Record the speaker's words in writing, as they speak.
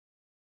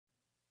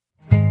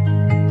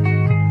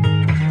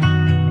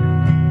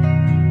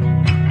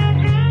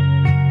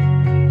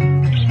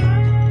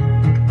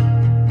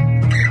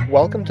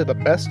Welcome to the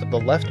Best of the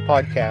Left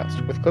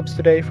podcast, with clips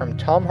today from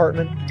Thom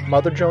Hartmann,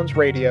 Mother Jones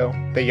Radio,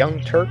 The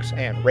Young Turks,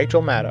 and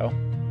Rachel Maddow.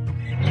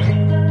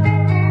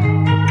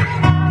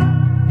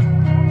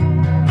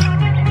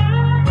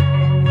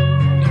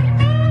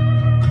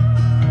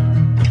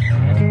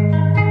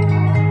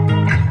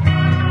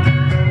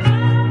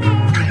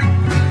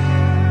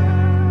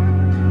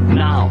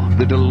 Now,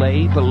 the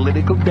DeLay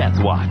Political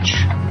Death Watch.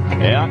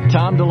 Yeah,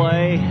 Tom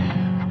DeLay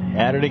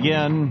at it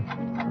again,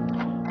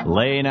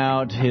 laying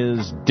out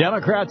his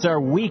Democrats are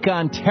weak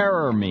on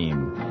terror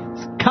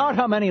meme. Count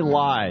how many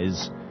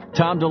lies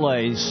Tom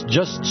DeLay's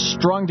just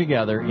strung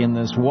together in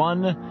this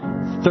one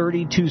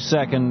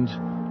 32-second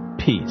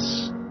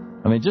piece.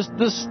 I mean, just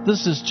this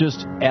is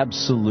just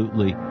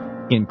absolutely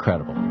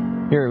incredible.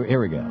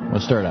 Here we go.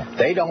 Let's start out.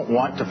 They don't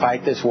want to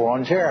fight this war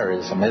on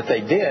terrorism. If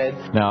they did...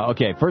 Now,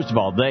 okay, first of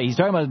all, he's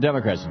talking about the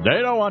Democrats. They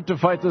don't want to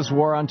fight this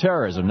war on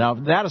terrorism. Now,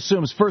 that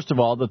assumes, first of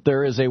all, that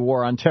there is a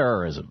war on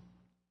terrorism.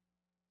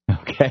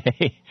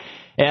 Okay?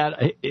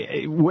 And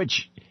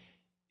which...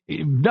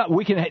 No,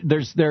 we can.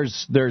 There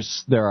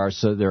are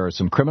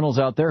some criminals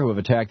out there who have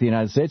attacked the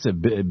United States.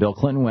 Bill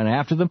Clinton went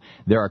after them.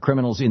 There are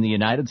criminals in the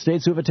United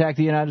States who have attacked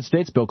the United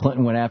States. Bill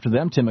Clinton went after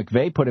them. Tim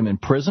McVeigh put him in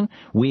prison.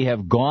 We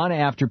have gone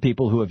after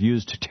people who have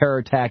used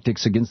terror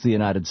tactics against the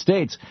United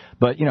States.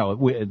 But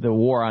the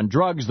war on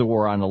drugs, the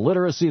war on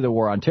illiteracy, the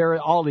war on terror,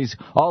 all these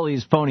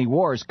phony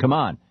wars. Come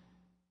on.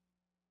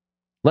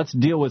 Let's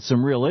deal with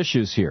some real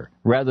issues here,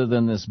 rather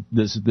than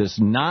this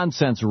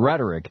nonsense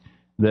rhetoric.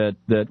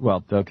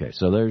 We'll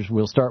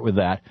start with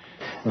that.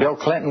 Bill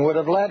Clinton would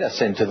have led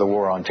us into the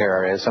war on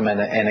terrorism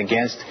and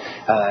against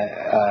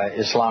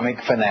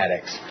Islamic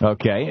fanatics.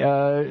 Okay,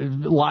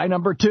 lie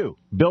number 2.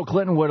 Bill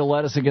Clinton would have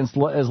led us against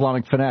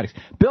Islamic fanatics.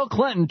 Bill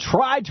Clinton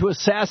tried to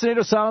assassinate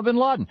Osama bin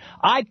Laden.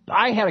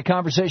 I had a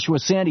conversation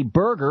with Sandy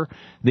Berger,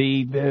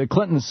 the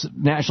Clinton's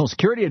national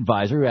security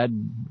advisor, who had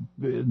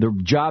the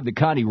job that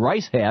Connie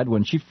Rice had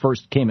when she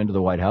first came into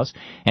the White House,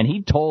 and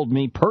he told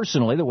me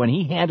personally that when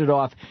he handed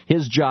off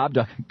his job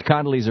to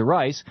Condoleezza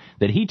Rice,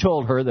 that he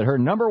told her that her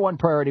number one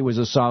priority was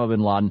Osama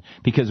bin Laden,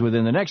 because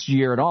within the next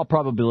year, in all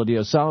probability,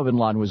 Osama bin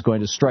Laden was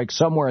going to strike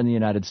somewhere in the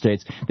United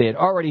States. They had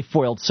already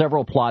foiled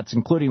several plots,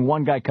 including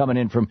one guy coming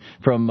in from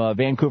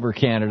Vancouver,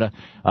 Canada.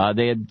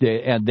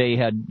 They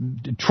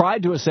had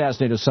tried to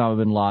assassinate Osama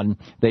bin Laden.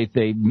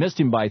 They missed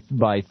him by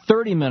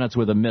 30 minutes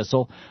with a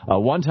missile.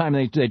 One time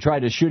they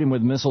tried to shoot him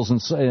with missiles in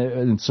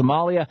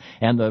Somalia,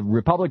 and the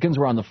Republicans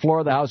were on the floor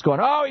of the House going,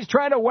 "Oh, he's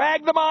trying to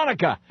wag the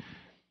Monica."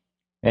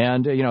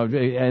 And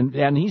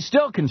and he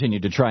still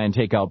continued to try and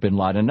take out bin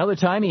Laden. Another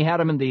time he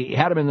had him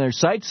in their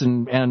sights,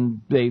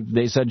 and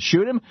they said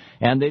shoot him,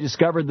 and they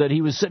discovered that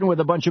he was sitting with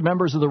a bunch of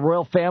members of the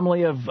royal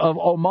family of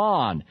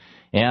Oman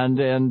and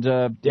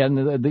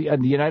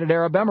the United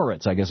Arab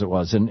Emirates, I guess it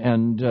was,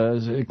 and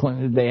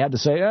they had to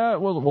say,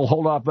 we'll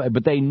hold off,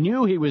 but they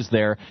knew he was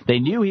there. They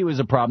knew he was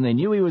a problem. They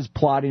knew he was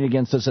plotting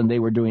against us, and they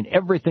were doing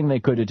everything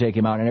they could to take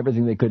him out and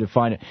everything they could to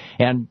find it.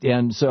 And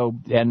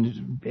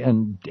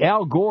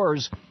Al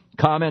Gore's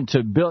comment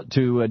to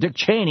Dick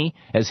Cheney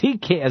as he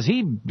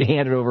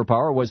handed over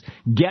power was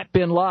get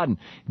bin Laden.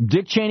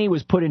 Dick Cheney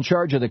was put in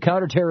charge of the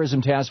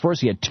counterterrorism task force.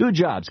 He had 2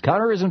 jobs: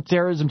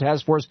 counterterrorism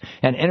task force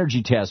and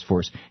energy task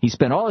force. He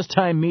spent all his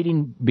time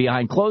meeting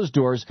behind closed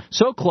doors,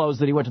 so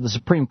closed that he went to the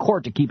Supreme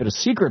Court to keep it a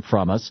secret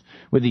from us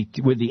with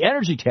the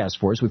energy task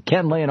force, with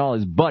Ken Lay and all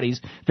his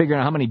buddies,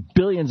 figuring out how many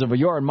billions of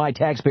your and my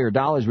taxpayer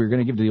dollars we were going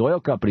to give to the oil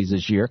companies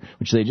this year,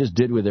 which they just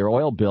did with their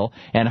oil bill,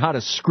 and how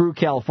to screw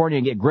California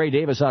and get Gray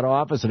Davis out of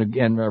office and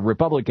a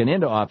Republican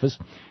into office.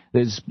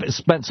 They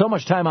spent so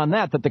much time on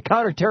that the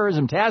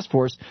counterterrorism task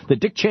force that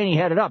Dick Cheney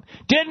headed up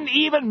didn't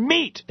even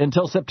meet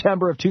until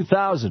September of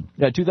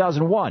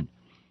 2001.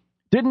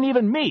 Didn't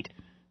even meet.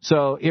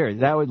 So here,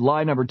 that was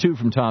lie number 2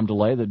 from Tom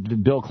DeLay,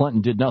 that Bill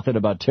Clinton did nothing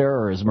about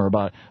terrorism or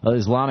about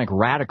Islamic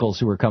radicals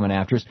who were coming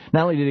after us.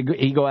 Not only did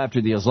he go after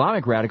the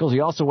Islamic radicals, he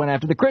also went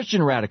after the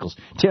Christian radicals.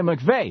 Tim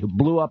McVeigh, who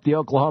blew up the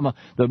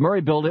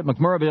McMurray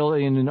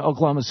building in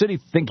Oklahoma City,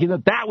 thinking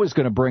that was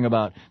going to bring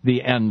about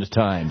the end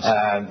times.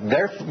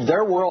 Their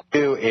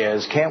worldview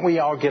is, can't we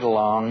all get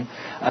along?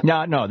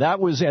 No,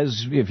 that was,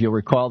 as if you'll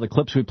recall the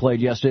clips we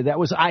played yesterday, that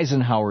was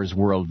Eisenhower's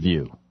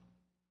worldview.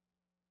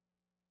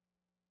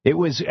 It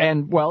was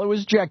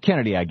Jack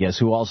Kennedy, I guess,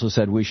 who also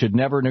said we should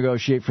never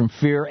negotiate from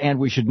fear, and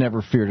we should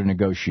never fear to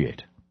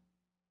negotiate.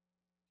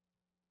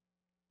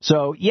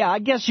 So, yeah, I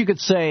guess you could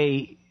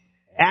say,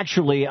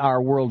 actually, our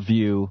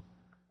worldview,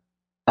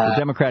 the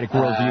Democratic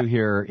worldview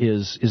here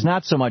is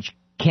not so much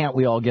can't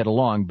we all get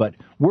along, but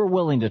we're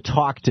willing to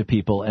talk to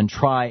people and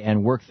try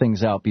and work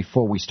things out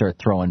before we start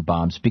throwing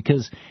bombs.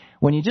 Because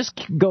when you just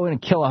go in and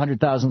kill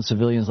 100,000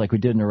 civilians like we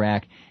did in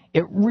Iraq,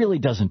 it really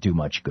doesn't do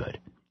much good.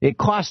 It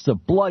costs a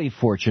bloody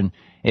fortune.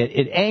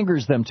 It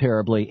angers them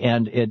terribly,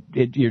 and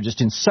you're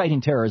just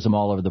inciting terrorism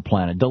all over the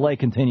planet. DeLay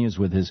continues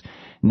with his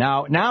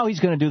now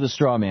he's going to do the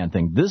straw man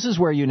thing. This is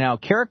where you now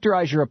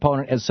characterize your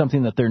opponent as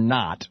something that they're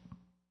not,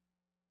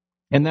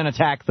 and then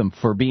attack them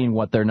for being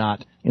what they're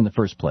not in the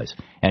first place.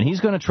 And he's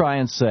going to try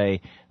and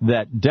say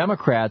that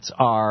Democrats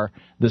are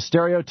the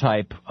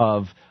stereotype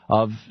of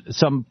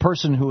some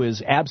person who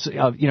is of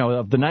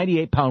the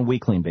 98-pound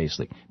weakling,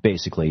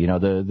 basically, you know,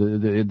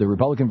 the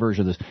Republican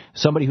version of this,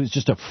 somebody who's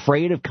just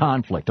afraid of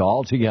conflict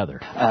altogether.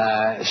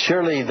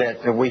 Surely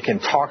that we can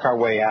talk our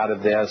way out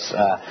of this,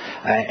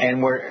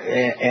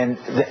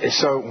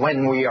 so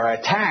when we are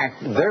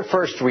attacked, their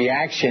first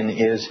reaction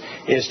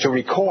is to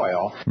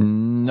recoil.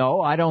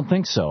 No, I don't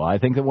think so. I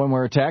think that when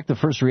we're attacked, the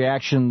first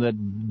reaction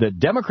that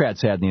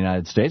Democrats had in the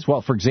United States,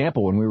 well, for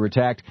example, when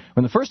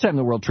the first time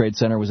the World Trade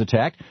Center was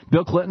attacked,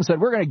 Bill Clinton said,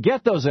 we're going to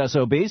get those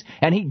SOBs,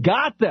 and he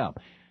got them.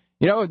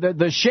 You know,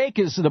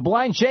 the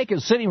blind sheikh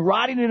is sitting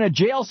rotting in a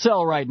jail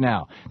cell right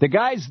now. The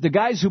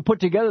guys who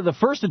put together the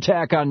first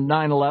attack on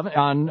 9/11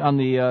 on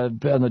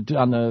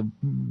the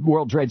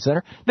World Trade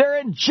Center, they're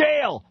in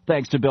jail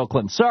thanks to Bill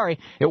Clinton. Sorry,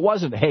 it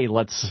wasn't, hey,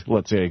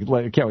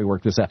 can't we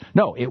work this out?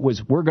 No, it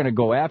was, we're going to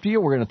go after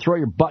you. We're going to throw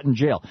your butt in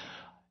jail.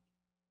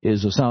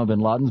 Is Osama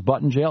bin Laden's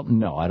butt in jail?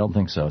 No, I don't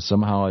think so.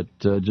 Somehow it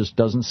just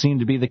doesn't seem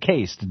to be the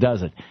case,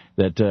 does it?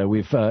 That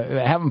we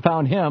haven't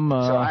found him.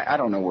 So I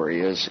don't know where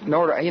he is.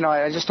 Nor,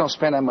 I just don't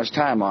spend that much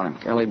time on him.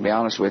 I'll be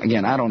honest with you.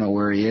 Again, I don't know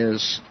where he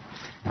is.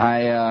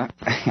 I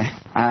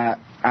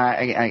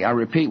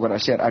repeat what I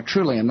said. I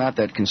truly am not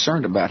that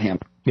concerned about him.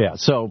 Yeah,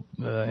 so,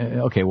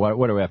 okay, what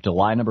do we have to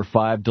lie? Number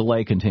 5,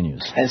 delay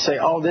continues. And say,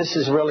 oh, this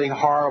is really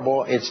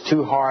horrible, it's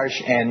too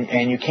harsh,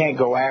 and you can't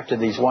go after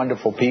these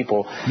wonderful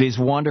people. These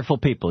wonderful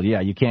people,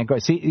 yeah, you can't go.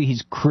 See,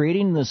 he's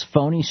creating this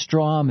phony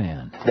straw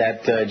man.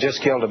 That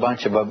just killed a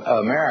bunch of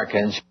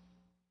Americans.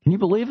 Can you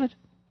believe it?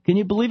 Can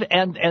you believe it?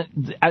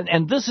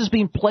 And this is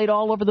being played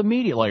all over the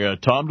media, like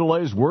Tom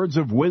DeLay's words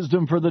of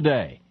wisdom for the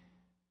day.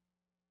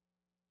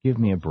 Give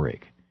me a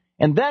break.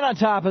 And then on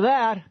top of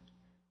that,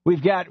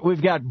 We've got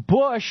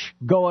Bush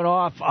going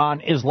off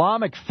on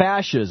Islamic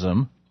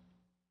fascism.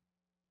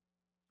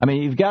 I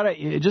mean, you've got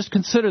to just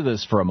consider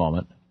this for a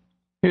moment.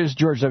 Here's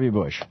George W.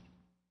 Bush,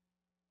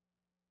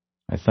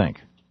 I think.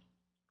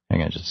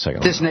 Hang on just a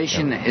second. This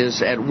nation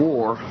is at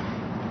war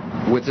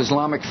with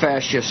Islamic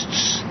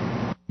fascists.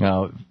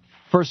 Now,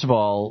 first of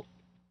all,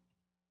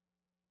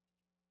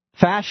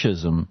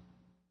 fascism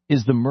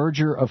is the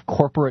merger of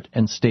corporate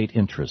and state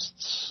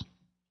interests.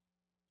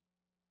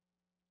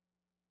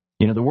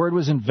 You know, the word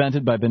was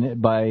invented by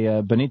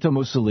Benito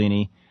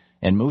Mussolini,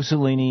 and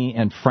Mussolini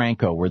and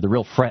Franco were the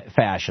real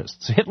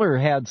fascists. Hitler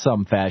had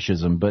some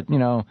fascism, but, you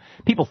know,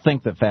 people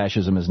think that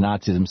fascism is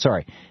Nazism.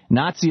 Sorry.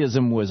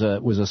 Nazism was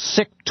a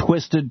sick,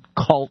 twisted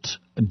cult,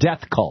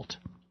 death cult.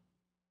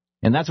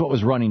 And that's what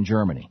was running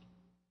Germany.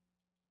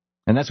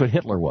 And that's what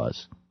Hitler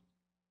was.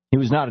 He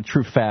was not a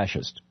true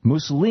fascist.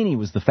 Mussolini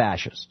was the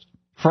fascist.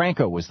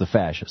 Franco was the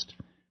fascist.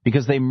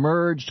 Because they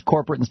merged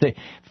corporate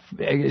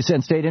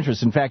and state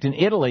interests. In fact, in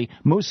Italy,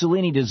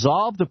 Mussolini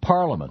dissolved the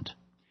parliament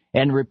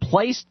and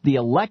replaced the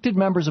elected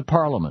members of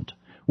parliament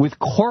with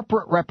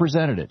corporate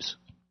representatives.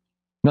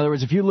 In other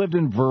words, if you lived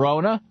in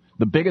Verona,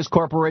 the biggest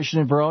corporation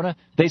in Verona,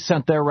 they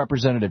sent their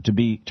representative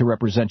to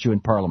represent you in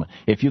Parliament.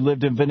 If you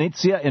lived in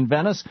Venezia, in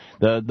Venice,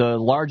 the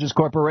largest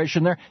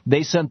corporation there,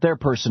 they sent their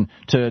person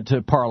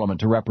to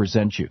Parliament to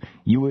represent you.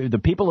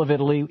 The people of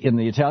Italy in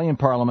the Italian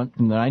Parliament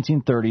in the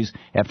 1930s,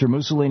 after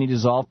Mussolini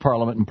dissolved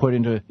Parliament and put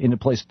into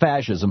place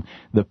fascism,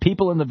 the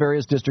people in the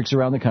various districts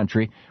around the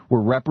country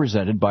were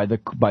represented by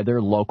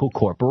their local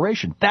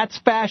corporation. That's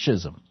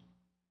fascism.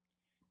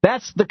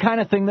 That's the kind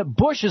of thing that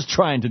Bush is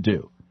trying to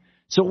do.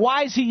 So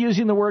why is he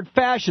using the word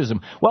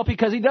fascism? Well,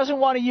 because he doesn't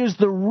want to use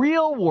the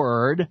real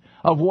word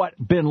of what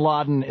bin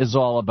Laden is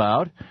all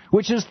about,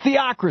 which is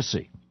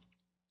theocracy.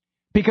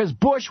 Because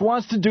Bush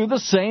wants to do the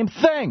same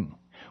thing.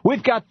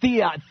 We've got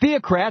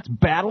theocrats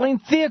battling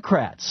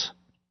theocrats.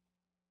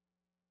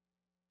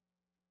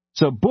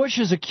 So Bush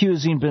is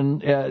accusing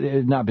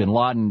not bin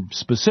Laden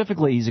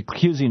specifically, he's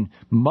accusing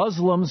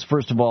Muslims,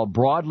 first of all,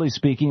 broadly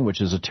speaking, which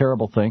is a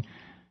terrible thing.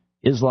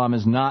 Islam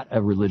is not a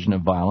religion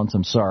of violence,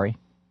 I'm sorry.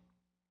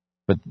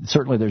 But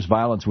certainly there's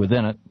violence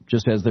within it,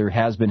 just as there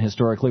has been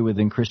historically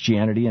within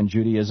Christianity and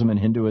Judaism and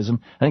Hinduism.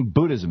 I think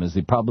Buddhism is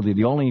probably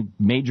the only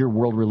major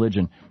world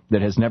religion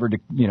that has never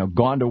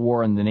gone to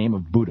war in the name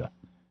of Buddha.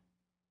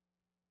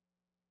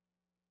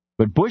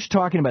 But Bush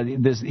talking about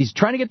this, he's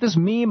trying to get this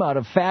meme out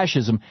of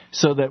fascism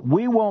so that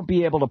we won't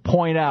be able to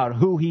point out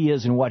who he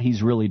is and what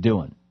he's really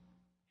doing.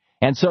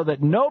 And so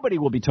that nobody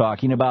will be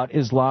talking about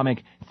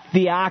Islamic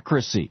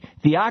theocracy.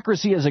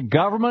 Theocracy is a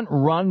government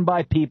run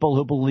by people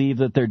who believe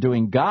that they're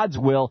doing God's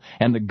will,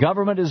 and the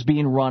government is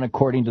being run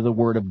according to the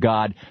Word of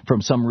God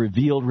from some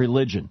revealed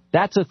religion.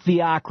 That's a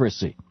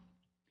theocracy.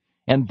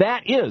 And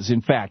that is,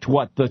 in fact,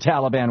 what the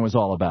Taliban was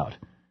all about.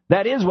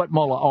 That is what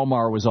Mullah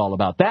Omar was all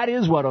about. That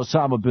is what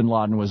Osama bin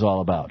Laden was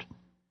all about.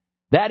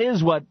 That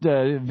is what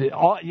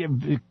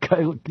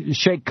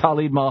Sheikh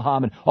Khalid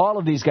Mohammed, all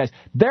of these guys,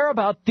 they're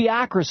about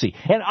theocracy.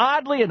 And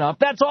oddly enough,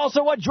 that's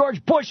also what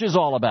George Bush is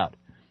all about.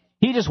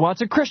 He just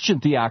wants a Christian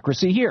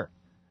theocracy here.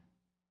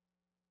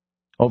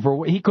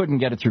 He couldn't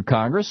get it through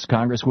Congress.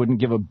 Congress wouldn't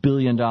give $1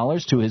 billion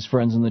to his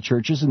friends in the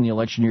churches in the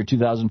election year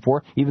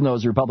 2004, even though it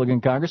was a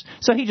Republican Congress.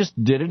 So he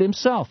just did it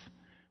himself.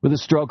 With a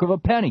stroke of a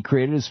pen, he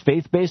created his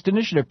faith-based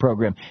initiative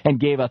program and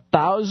gave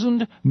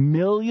 $1,000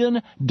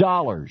 million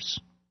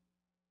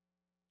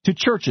to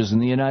churches in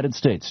the United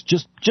States,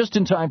 just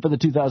in time for the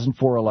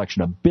 2004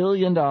 election. $1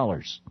 billion.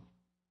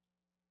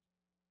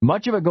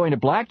 Much of it going to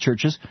black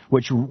churches,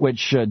 which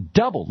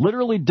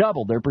literally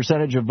doubled their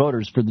percentage of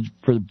voters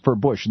for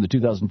Bush in the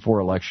 2004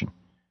 election.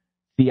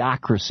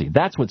 Theocracy.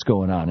 That's what's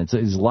going on. It's an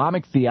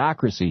Islamic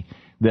theocracy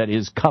that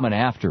is coming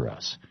after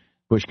us.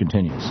 Bush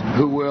continues.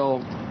 Who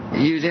will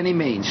use any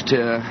means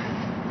to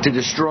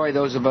destroy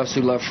those of us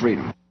who love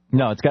freedom.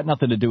 No, it's got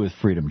nothing to do with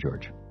freedom,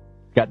 George.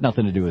 Got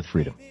nothing to do with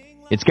freedom.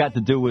 It's got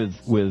to do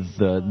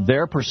with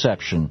their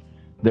perception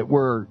that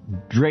we're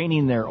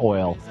draining their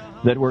oil,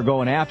 that we're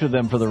going after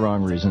them for the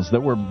wrong reasons,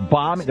 that we're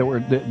bombing,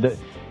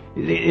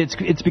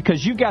 it's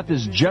because you got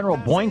this General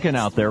Boykin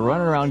out there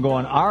running around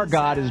going, our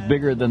God is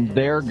bigger than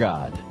their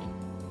God.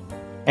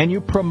 And you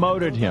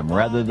promoted him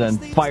rather than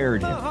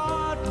fired him.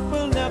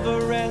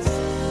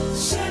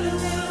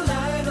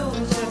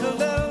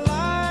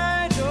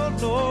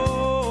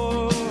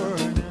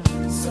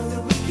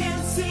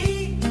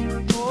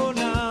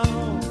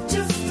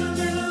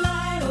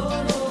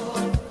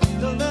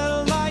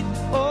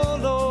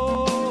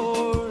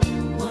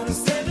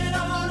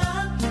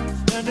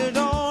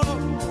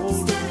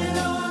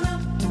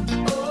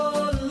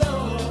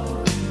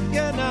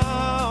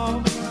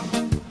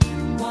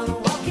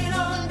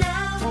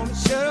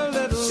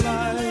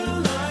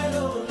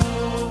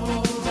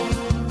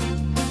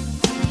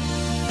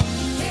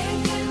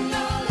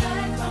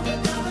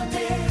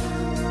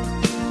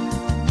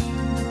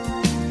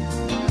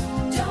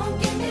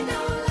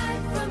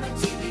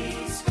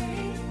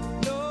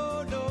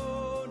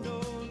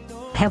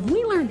 Have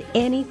we learned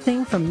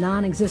anything from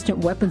non-existent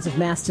weapons of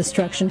mass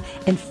destruction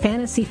and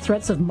fantasy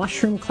threats of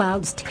mushroom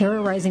clouds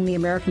terrorizing the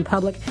American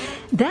public?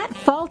 That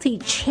faulty,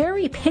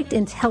 cherry-picked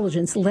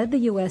intelligence led the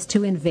U.S.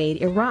 to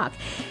invade Iraq.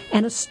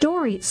 And a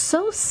story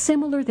so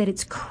similar that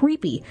it's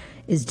creepy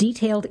is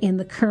detailed in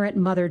the current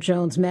Mother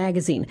Jones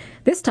magazine.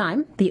 This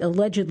time, the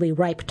allegedly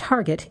ripe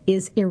target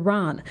is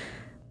Iran.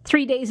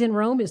 3 Days in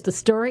Rome is the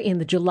story in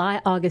the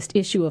July-August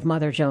issue of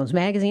Mother Jones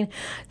magazine.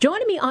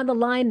 Joining me on the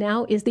line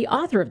now is the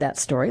author of that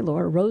story,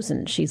 Laura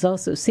Rosen. She's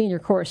also senior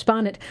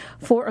correspondent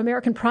for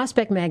American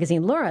Prospect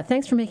magazine. Laura,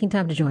 thanks for making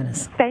time to join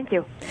us. Thank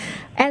you.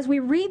 As we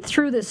read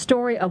through the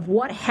story of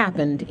what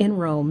happened in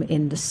Rome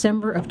in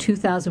December of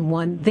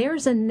 2001,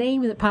 there's a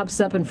name that pops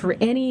up, and for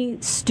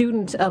any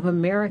student of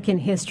American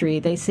history,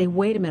 they say,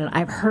 wait a minute,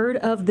 I've heard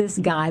of this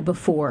guy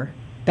before.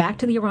 Back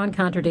to the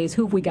Iran-Contra days,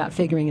 who have we got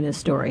figuring in this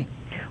story?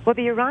 Well,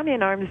 the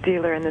Iranian arms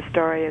dealer in the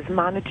story is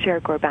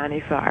Monoucher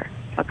Ghorbanifar,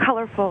 a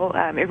colorful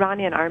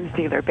Iranian arms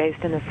dealer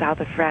based in the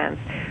south of France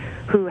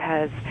who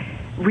has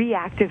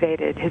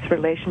reactivated his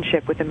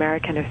relationship with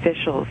American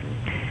officials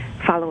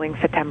following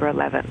September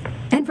 11th.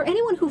 And for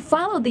anyone who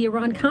followed the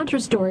Iran-Contra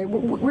story,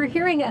 we're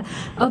hearing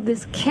of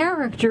this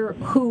character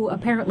who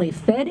apparently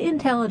fed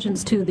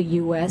intelligence to the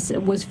U.S.,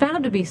 was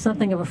found to be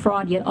something of a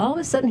fraud, yet all of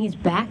a sudden he's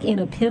back in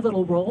a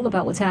pivotal role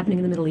about what's happening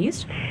in the Middle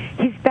East?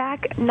 He's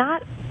back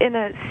not in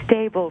a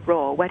stable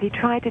role. What he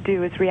tried to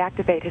do is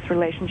reactivate his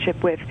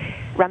relationship with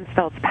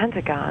Rumsfeld's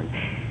Pentagon.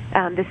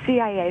 The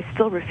CIA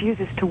still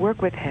refuses to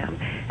work with him.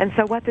 And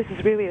so what this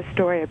is really a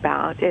story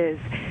about is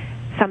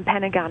some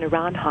Pentagon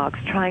Iran hawks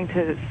trying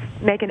to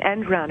make an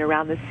end run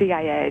around the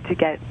CIA to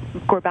get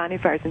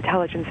Ghorbanifar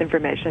intelligence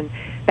information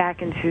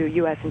back into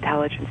U.S.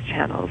 intelligence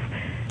channels.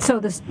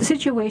 So the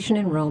situation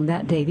in Rome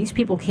that day, these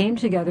people came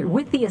together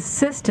with the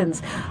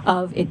assistance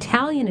of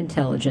Italian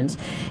intelligence,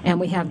 and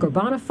we have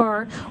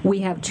Ghorbanifar,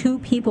 we have two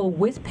people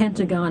with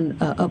Pentagon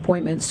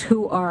appointments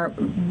who are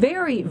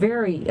very,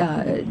 very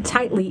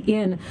tightly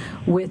in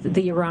with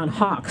the Iran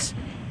hawks.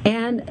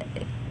 And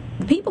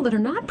the people that are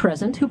not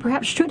present, who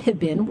perhaps should have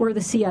been, were the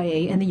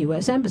CIA and the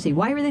U.S. Embassy.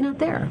 Why were they not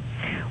there?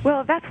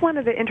 Well, that's one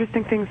of the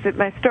interesting things that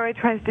my story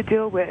tries to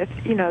deal with.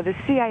 You know, the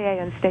CIA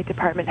and State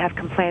Department have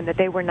complained that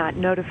they were not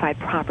notified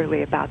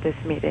properly about this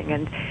meeting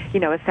and, you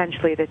know,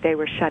 essentially that they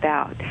were shut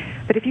out.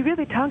 But if you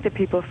really talk to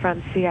people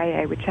from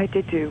CIA, which I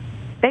did do,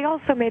 they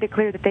also made it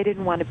clear that they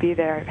didn't want to be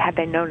there had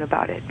they known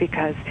about it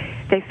because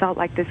they felt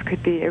like this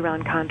could be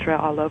Iran-Contra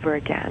all over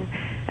again.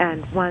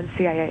 And one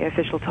CIA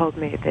official told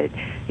me that,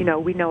 you know,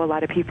 we know a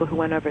lot of people who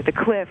went over the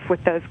cliff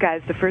with those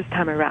guys the first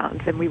time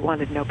around, and we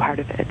wanted no part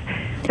of it.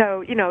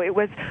 So, you know, it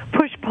was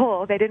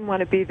push-pull. They didn't want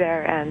to be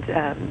there,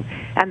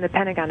 and the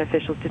Pentagon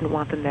officials didn't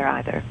want them there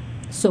either.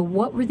 So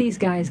what were these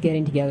guys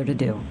getting together to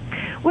do?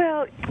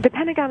 Well, the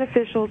Pentagon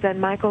officials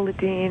and Michael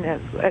Ledeen,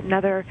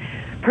 another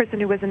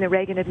person who was in the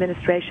Reagan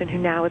administration who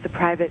now is a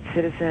private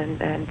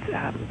citizen and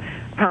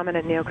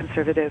prominent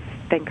neoconservative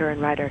thinker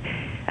and writer,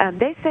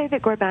 they say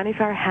that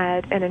Ghorbanifar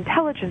had an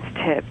intelligence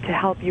tip to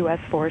help U.S.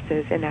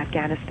 forces in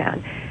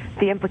Afghanistan.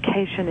 The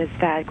implication is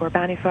that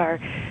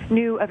Ghorbanifar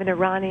knew of an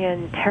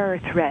Iranian terror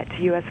threat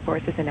to U.S.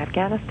 forces in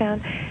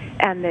Afghanistan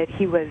and that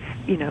he was,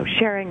 you know,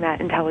 sharing that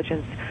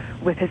intelligence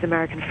with his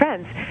American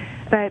friends.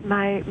 But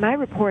my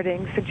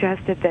reporting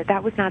suggested that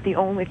that was not the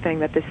only thing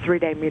that this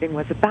 3-day meeting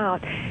was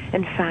about.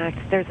 In fact,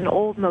 there's an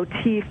old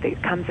motif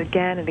that comes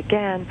again and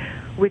again,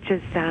 which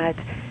is that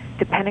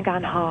the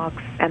Pentagon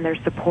hawks and their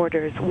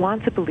supporters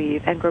want to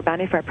believe, and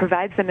Ghorbanifar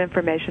provides them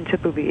information to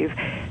believe,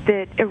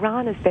 that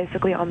Iran is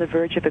basically on the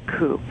verge of a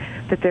coup,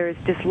 that there is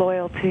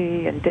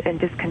disloyalty and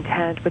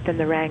discontent within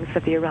the ranks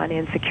of the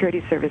Iranian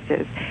security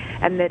services,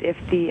 and that if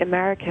the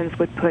Americans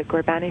would put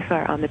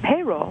Ghorbanifar on the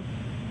payroll,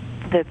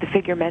 the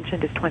figure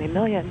mentioned is 20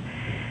 million,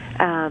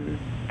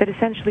 that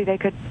essentially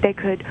they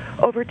could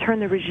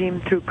overturn the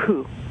regime through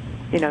coup,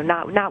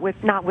 not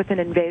with an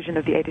invasion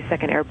of the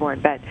 82nd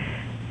Airborne, but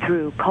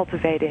through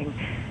cultivating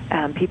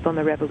people in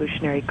the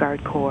Revolutionary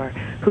Guard Corps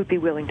who'd be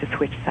willing to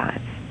switch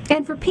sides.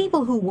 And for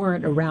people who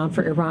weren't around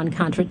for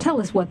Iran-Contra, tell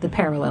us what the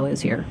parallel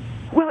is here.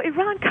 Well,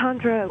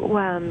 Iran-Contra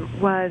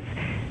was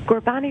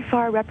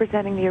Ghorbanifar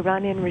representing the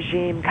Iranian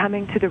regime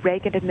coming to the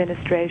Reagan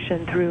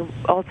administration through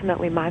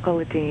ultimately Michael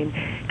Ledeen,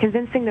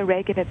 convincing the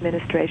Reagan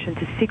administration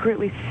to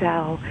secretly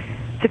sell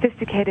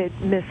sophisticated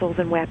missiles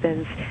and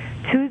weapons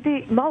to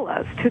the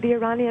mullahs, to the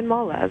Iranian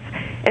mullahs,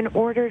 in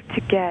order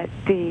to get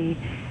the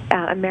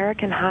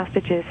American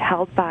hostages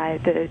held by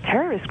the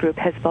terrorist group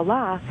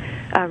Hezbollah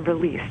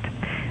released.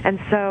 And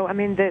so,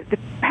 the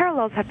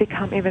parallels have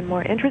become even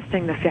more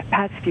interesting the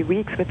past few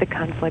weeks with the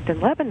conflict in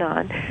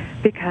Lebanon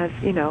because,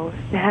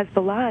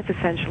 Hezbollah is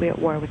essentially at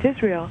war with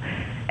Israel.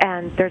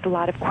 And there's a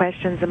lot of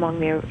questions among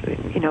the,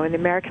 in the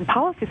American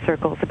policy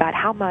circles about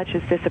how much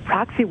is this a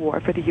proxy war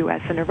for the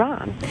U.S. and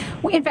Iran.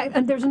 Well, in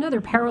fact, there's another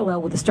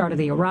parallel with the start of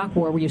the Iraq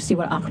War where you see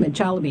what Ahmed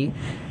Chalabi,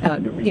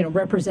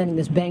 representing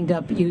this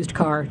banged-up used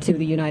car to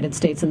the United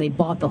States, and they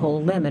bought the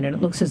whole lemon. And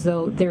it looks as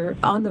though they're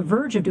on the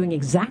verge of doing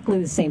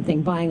exactly the same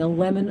thing, buying a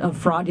lemon of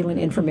fraudulent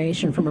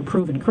information from a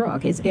proven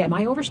crook. Am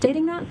I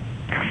overstating that?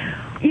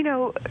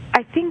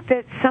 I think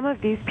that some of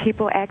these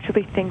people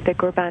actually think that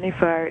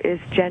Ghorbanifar is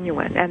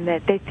genuine and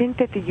that they think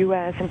that the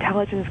U.S.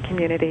 intelligence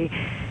community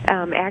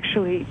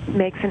actually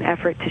makes an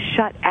effort to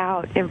shut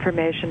out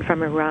information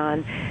from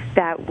Iran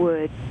that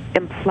would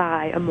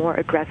imply a more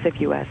aggressive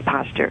U.S.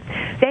 posture.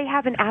 They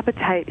have an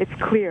appetite, it's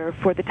clear,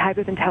 for the type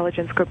of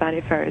intelligence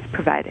Ghorbanifar is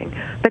providing.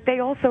 But they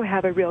also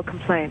have a real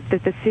complaint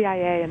that the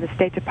CIA and the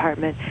State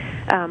Department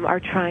are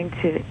trying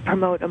to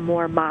promote a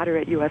more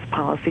moderate U.S.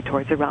 policy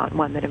towards Iran,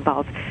 one that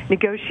involves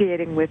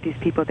negotiating with these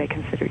people they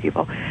consider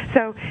evil.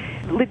 So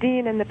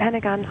Ledeen and the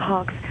Pentagon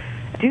hawks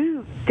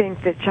do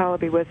think that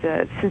Chalabi was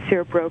a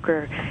sincere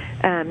broker.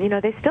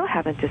 They still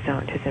haven't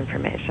disowned his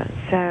information.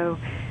 So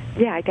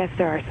yeah, I guess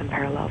there are some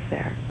parallels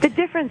there. The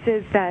difference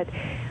is that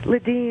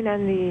Ledeen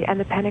and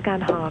the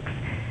Pentagon hawks,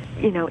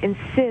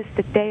 insist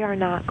that they are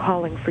not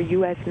calling for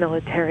U.S.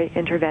 military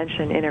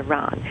intervention in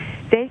Iran.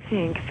 They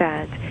think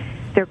that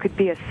there could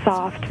be a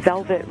soft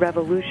velvet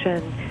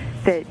revolution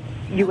that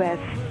U.S.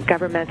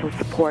 governmental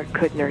support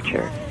could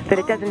nurture. That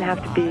it doesn't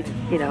have to be,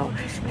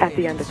 at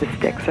the end of the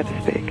stick, so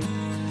to speak.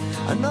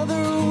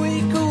 Another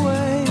week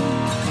away,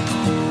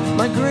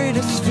 my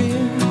greatest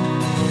fear.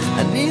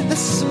 I need the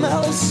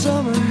smell of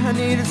summer, I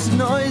need its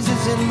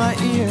noises in my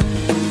ear.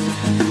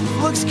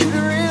 Looks could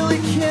really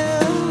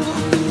kill,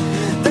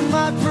 then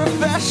my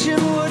profession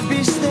would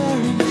be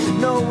staring.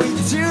 No, we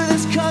do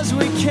this cause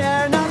we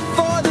care, not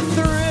for the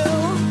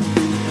thrill.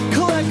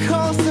 Collect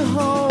calls to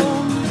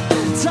home,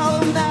 tell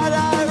them that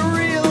I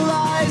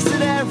realize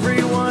that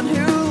everyone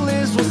who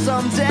lives will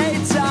someday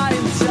die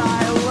and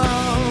die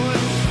alone.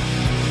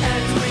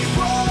 And we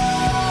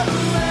won't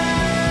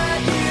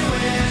let you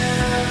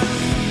in,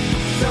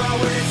 though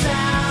we're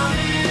down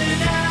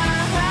and out.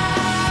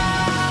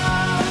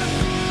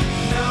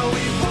 No,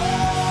 we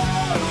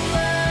won't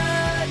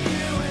let you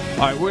in.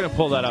 All right, we're going to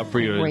pull that up for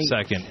you in a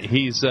second.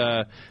 He's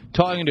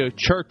talking to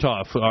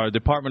Chertoff, our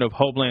Department of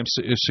Homeland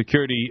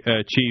Security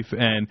chief,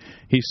 and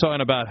he's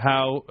talking about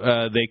how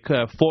they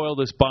foiled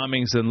his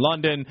bombings in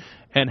London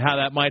and how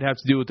that might have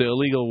to do with the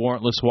illegal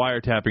warrantless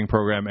wiretapping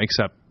program,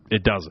 except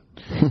it doesn't.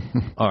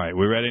 All right,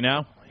 we ready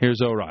now?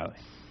 Here's O'Reilly.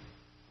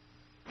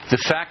 The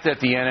fact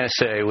that the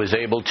NSA was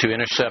able to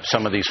intercept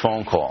some of these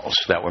phone calls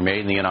that were made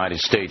in the United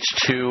States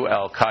to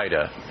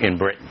al-Qaeda in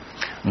Britain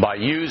by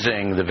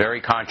using the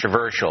very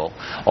controversial,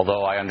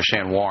 although I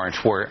understand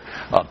warrants were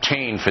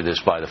obtained for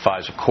this by the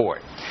FISA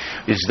court,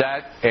 is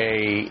that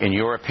in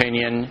your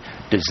opinion,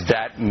 does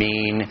that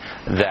mean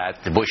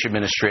that the Bush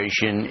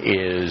administration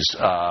is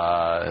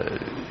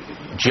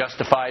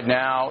justified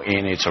now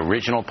in its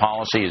original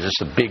policy? Is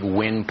this a big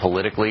win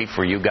politically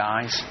for you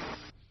guys?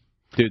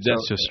 Dude,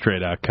 that's just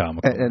straight out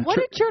comical. What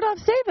did Chertoff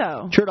say,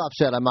 though? Chertoff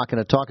said, I'm not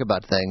going to talk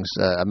about things.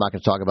 I'm not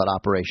going to talk about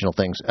operational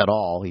things at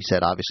all. He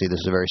said, obviously,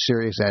 this is a very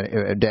serious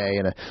day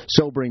and a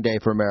sobering day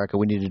for America.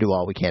 We need to do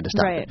all we can to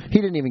stop it.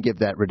 He didn't even give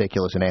that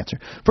ridiculous an answer.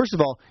 First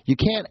of all, you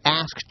can't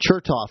ask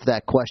Chertoff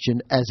that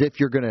question as if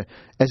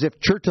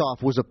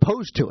Chertoff was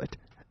opposed to it.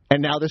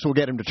 And now this will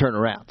get him to turn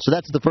around. So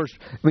that's the first.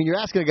 I mean, you're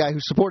asking a guy who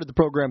supported the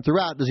program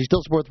throughout, does he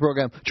still support the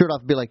program?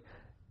 Chertoff would be like,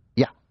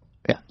 yeah.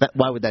 Yeah,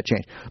 why would that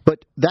change? But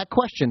that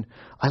question,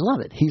 I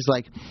love it. He's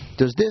like,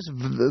 does this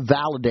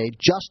validate,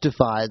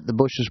 justify the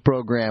Bush's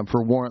program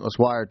for warrantless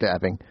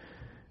wiretapping,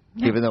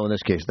 even though in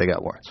this case they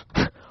got warrants?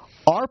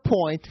 Our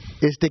point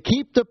is to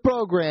keep the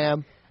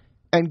program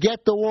and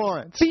get the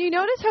warrants. But you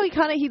notice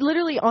how he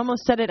literally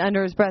almost said it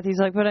under his breath. He's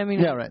like, but I mean...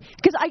 Yeah, right.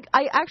 Because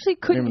I actually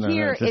couldn't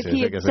hear if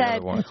he had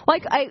said...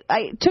 Like,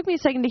 it took me a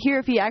second to hear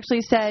if he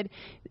actually said,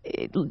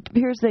 it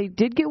appears they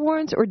did get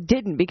warrants or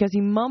didn't, because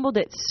he mumbled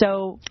it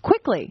so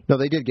quickly. No,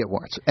 they did get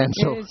warrants. And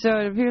so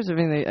it appears,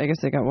 I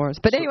guess they got warrants.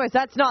 But anyways,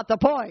 that's not the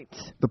point.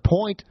 The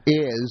point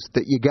is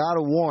that you got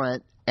a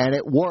warrant, and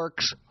it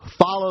works.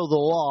 Follow the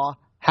law.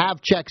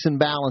 Have checks and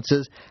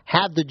balances,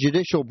 have the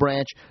judicial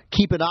branch,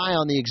 keep an eye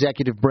on the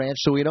executive branch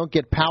so we don't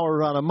get power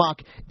run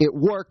amok. It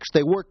works.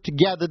 They work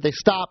together. They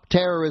stop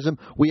terrorism.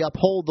 We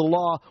uphold the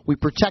law. We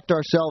protect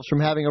ourselves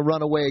from having a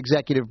runaway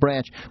executive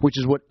branch, which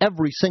is what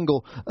every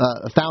single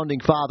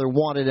founding father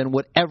wanted and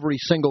what every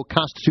single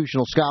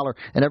constitutional scholar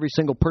and every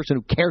single person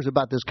who cares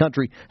about this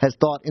country has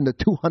thought in the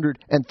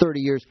 230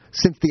 years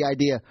since the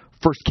idea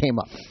first came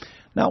up.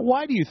 Now,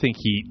 why do you think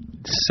he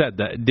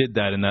did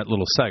that in that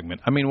little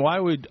segment? I mean, why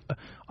would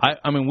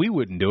we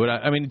wouldn't do it.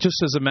 I mean,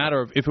 just as a matter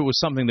of if it was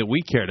something that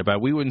we cared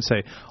about, we wouldn't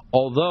say,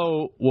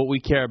 although what we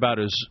care about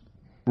is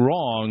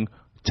wrong,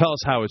 tell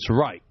us how it's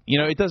right.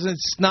 You know,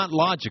 it's not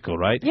logical,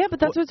 right? Yeah,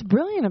 but that's what's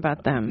brilliant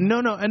about them. No,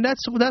 and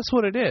that's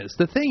what it is.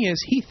 The thing is,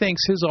 he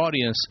thinks his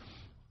audience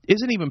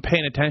isn't even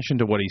paying attention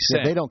to what he's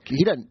saying. They don't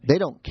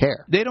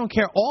care. They don't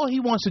care. All he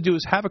wants to do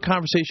is have a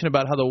conversation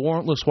about how the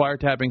warrantless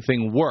wiretapping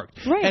thing worked.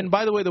 Right. And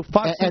by the way, the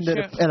Fox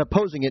and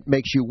opposing it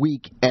makes you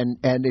weak. And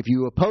if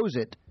you oppose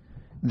it,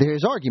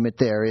 his argument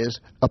there is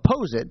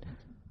oppose it,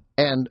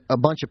 and a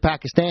bunch of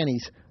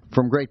Pakistanis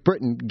from Great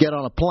Britain get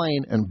on a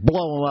plane and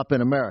blow them up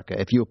in America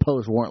if you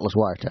oppose warrantless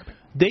wiretapping.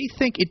 They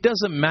think it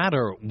doesn't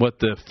matter what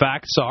the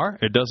facts are.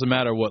 It doesn't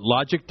matter what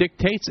logic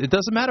dictates. It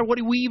doesn't matter what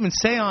we even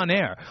say on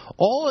air.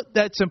 All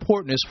that's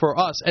important is for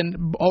us,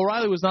 and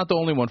O'Reilly was not the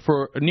only one.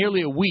 For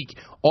nearly a week,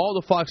 all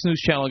the Fox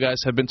News Channel guys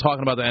have been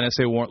talking about the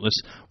NSA warrantless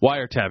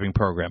wiretapping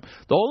program.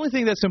 The only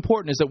thing that's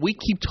important is that we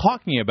keep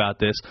talking about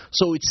this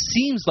so it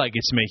seems like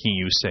it's making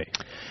you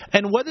safe.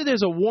 And whether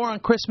there's a war on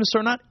Christmas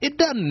or not, it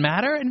doesn't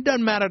matter. And it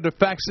doesn't matter if the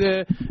facts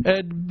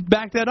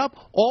back that up.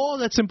 All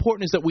that's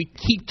important is that we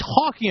keep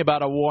talking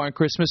about a war on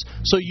Christmas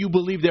so you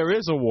believe there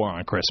is a war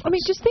on Christmas. I mean,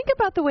 just think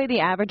about the way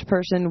the average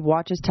person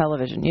watches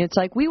television. It's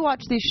like we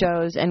watch these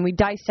shows and we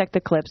dissect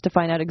the clips to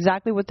find out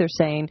exactly what they're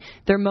saying,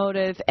 their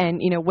motive,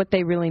 and, what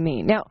they really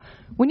mean. Now,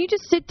 when you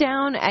just sit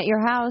down at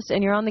your house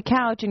and you're on the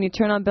couch and you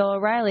turn on Bill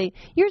O'Reilly,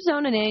 you're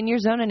zoning in, you're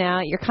zoning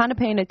out, you're kind of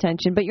paying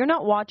attention, but you're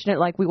not watching it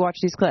like we watch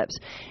these clips.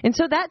 And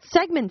so that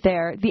segment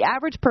there, the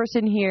average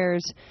person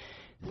hears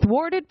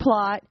thwarted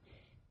plot,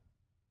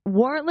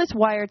 warrantless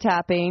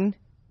wiretapping,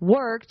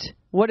 worked.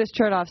 What does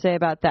Chertoff say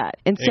about that?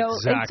 And so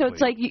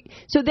it's like,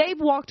 so they've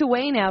walked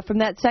away now from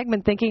that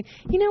segment thinking,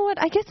 you know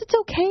what? I guess it's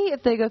okay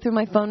if they go through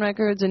my phone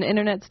records and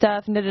internet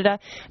stuff and da-da-da. I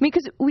mean,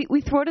 because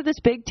we thwarted this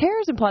big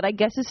terrorism plot. I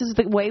guess this is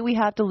the way we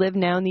have to live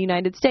now in the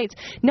United States.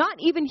 Not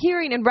even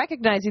hearing and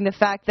recognizing the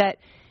fact that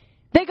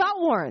they got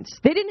warrants.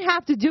 They didn't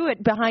have to do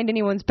it behind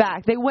anyone's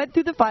back. They went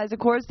through the FISA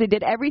courts. They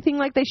did everything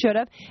like they should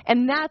have,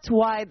 and that's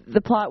why the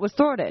plot was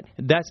thwarted.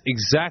 That's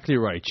exactly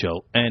right,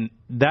 Jill. And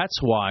that's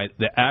why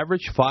the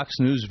average Fox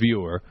News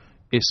viewer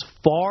is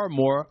far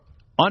more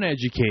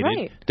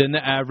uneducated than the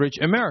average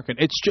American.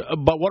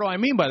 But what do I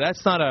mean by that?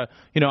 That's not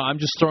I'm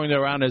just throwing that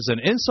around as an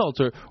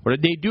insult. Or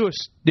they do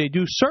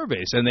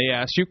surveys and they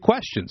ask you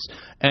questions.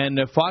 And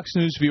the Fox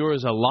News viewer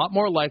is a lot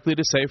more likely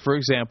to say, for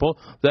example,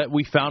 that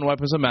we found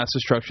weapons of mass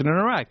destruction in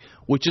Iraq,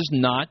 which is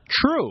not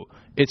true.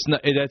 It's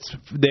not.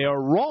 They are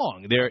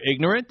wrong. They're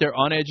ignorant. They're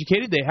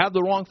uneducated. They have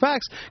the wrong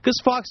facts because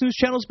Fox News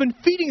Channel has been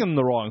feeding them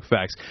the wrong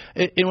facts.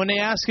 And when they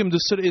ask him,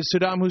 is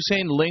Saddam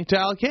Hussein linked to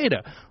Al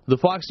Qaeda? The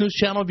Fox News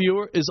Channel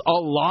viewer is a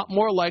lot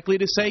more likely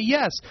to say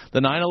yes. The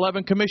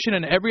 9/11 Commission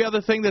and every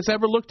other thing that's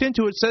ever looked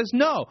into it says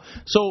no.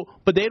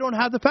 But they don't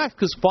have the facts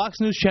because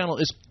Fox News Channel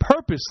is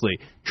purposely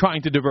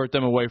trying to divert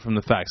them away from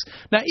the facts.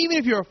 Now, even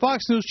if you're a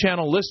Fox News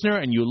Channel listener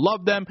and you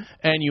love them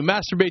and you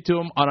masturbate to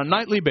them on a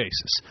nightly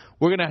basis,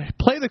 we're going to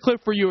play the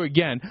clip for you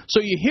again so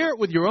you hear it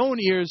with your own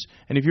ears,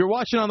 and if you're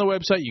watching on the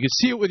website, you can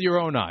see it with your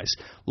own eyes.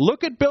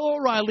 Look at Bill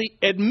O'Reilly,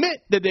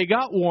 admit that they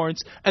got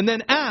warrants, and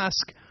then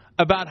ask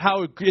about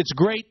how it's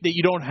great that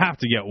you don't have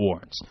to get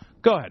warrants.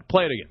 Go ahead,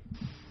 play it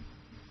again.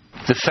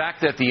 The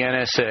fact that the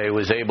NSA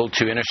was able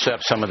to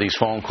intercept some of these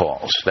phone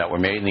calls that were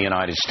made in the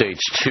United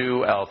States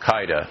to Al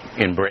Qaeda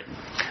in Britain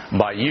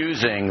by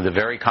using the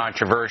very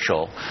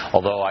controversial,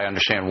 although I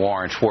understand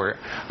warrants were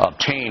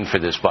obtained for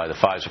this by the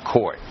FISA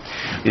court,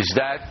 is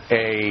that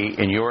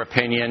in your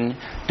opinion,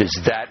 does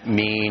that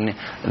mean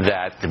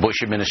that the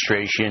Bush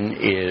administration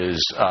is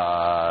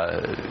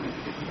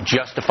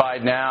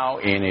justified now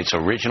in its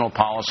original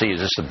policy?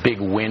 Is this a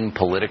big win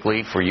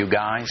politically for you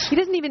guys? He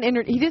doesn't even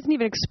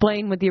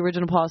explain what the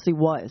original policy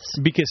policy was.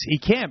 Because he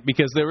can't,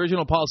 because the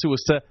original policy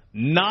was to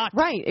not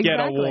get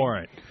a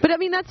warrant. But, I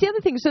mean, that's the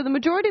other thing. So the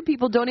majority of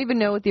people don't even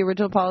know what the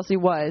original policy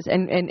was,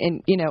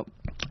 and you know...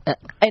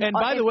 And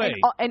by the way...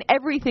 And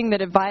everything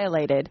that it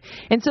violated.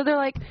 And so they're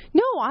like,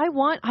 no, I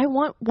want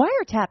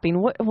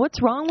wiretapping.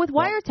 What's wrong with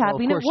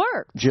wiretapping? Well, of course, it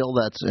worked. Jill,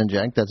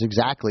 Cenk, that's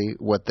exactly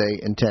what they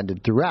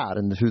intended throughout.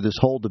 And through this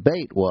whole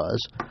debate was...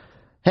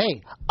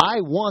 Hey, do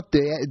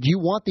you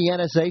want the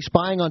NSA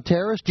spying on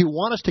terrorists? Do you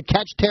want us to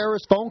catch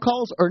terrorist phone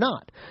calls or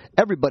not?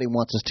 Everybody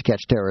wants us to catch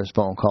terrorist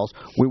phone calls.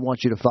 We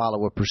want you to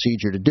follow a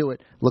procedure to do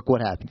it. Look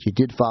what happened. You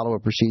did follow a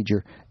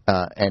procedure,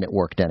 and it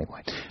worked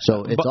anyway.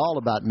 So it's all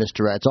about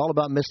misdirect. It's all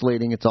about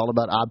misleading. It's all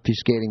about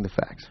obfuscating the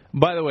facts.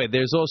 By the way,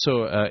 there's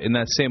also, in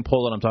that same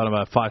poll that I'm talking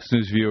about, Fox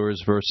News viewers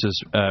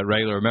versus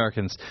regular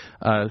Americans,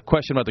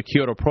 question about the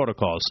Kyoto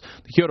Protocols.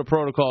 The Kyoto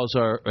Protocols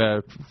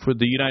are for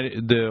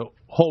the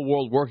whole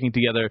world working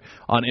together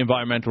on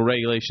environmental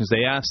regulations.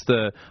 They asked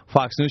the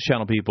Fox News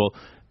Channel people,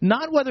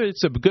 not whether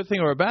it's a good thing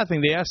or a bad thing,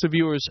 they asked the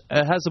viewers,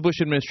 has the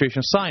Bush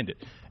administration signed it?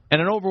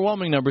 And an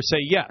overwhelming number say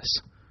yes.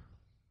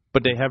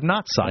 But they have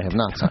not signed it. They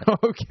have not signed it.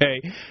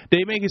 Okay.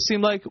 They make it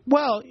seem like,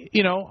 well,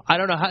 you know, I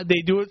don't know how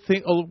they do it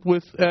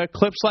with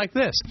clips like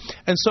this.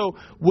 And so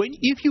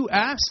if you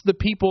ask the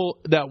people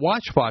that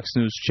watch Fox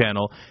News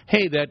Channel,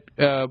 hey,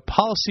 that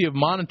policy of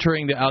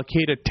monitoring the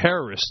Al-Qaeda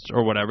terrorists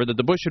or whatever that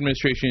the Bush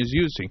administration is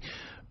using,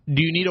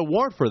 do you need a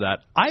warrant for that?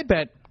 I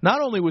bet not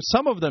only would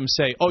some of them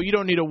say, oh, you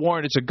don't need a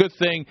warrant, it's a good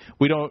thing,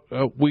 we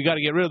got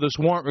to get rid of this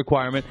warrant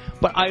requirement,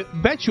 but I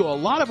bet you a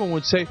lot of them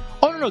would say,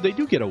 oh, no, they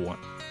do get a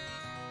warrant.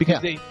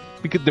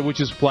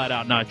 Which is flat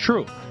out not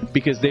true,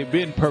 because they've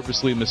been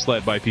purposely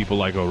misled by people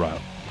like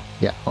O'Reilly.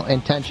 Yeah,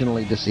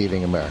 intentionally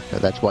deceiving America.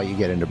 That's why you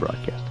get into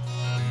broadcast.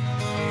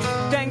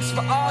 Thanks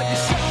for all you've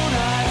shown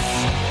us.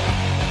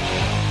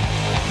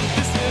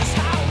 This is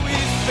how we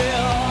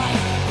feel.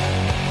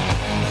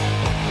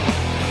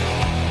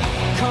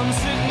 Come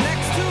sit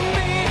next to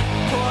me,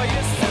 pour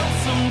yourself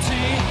some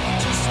tea,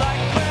 just like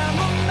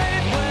Grandma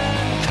made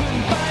when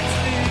couldn't find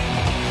sleep.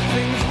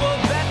 Things were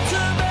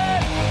better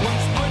then,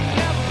 once but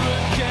never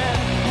again.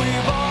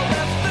 We've all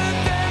left the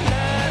den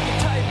and the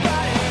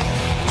typewriting.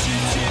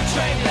 Choo-choo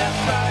train left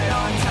right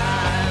on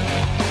time.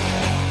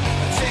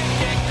 A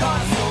ticket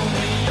costs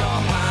only your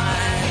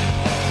mind.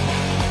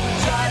 The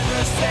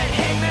driver said,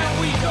 hey man,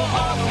 we go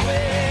all the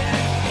way.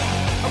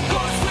 Of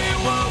course we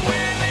were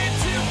willing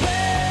to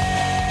pay.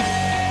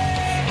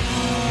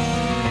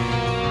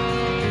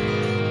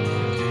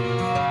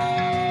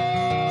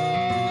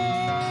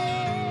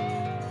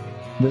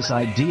 This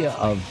idea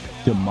of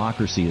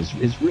democracy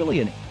is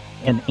really an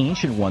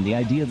ancient one. The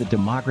idea that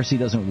democracy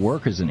doesn't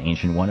work is an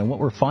ancient one, and what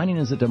we're finding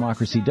is that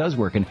democracy does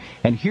work.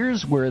 And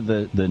here's where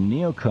the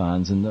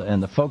neocons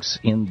and the folks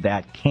in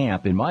that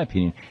camp, in my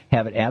opinion,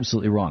 have it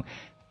absolutely wrong.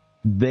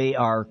 They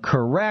are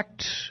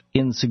correct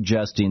in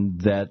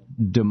suggesting that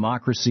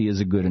democracy is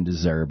a good and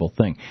desirable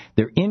thing.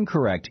 They're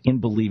incorrect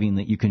in believing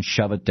that you can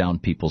shove it down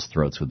people's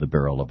throats with the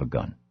barrel of a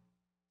gun.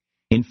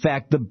 In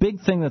fact, the big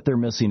thing that they're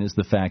missing is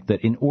the fact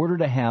that in order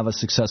to have a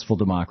successful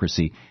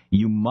democracy,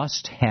 you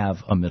must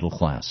have a middle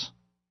class.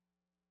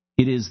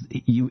 It is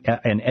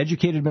an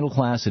educated middle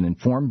class, an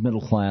informed middle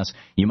class.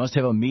 You must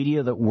have a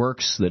media that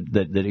works,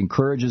 that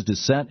encourages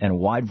dissent and a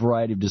wide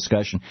variety of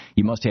discussion.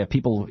 You must have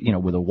people,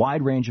 with a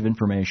wide range of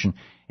information,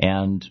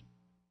 and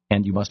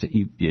you must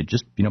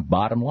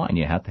bottom line,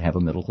 you have to have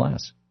a middle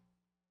class.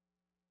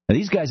 Now,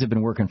 these guys have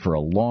been working for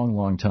a long,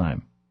 long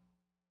time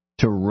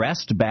to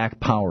wrest back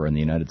power in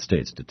the United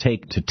States, to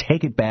take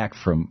it back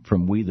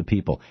from we the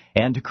people,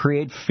 and to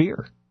create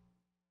fear.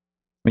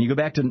 When you go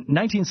back to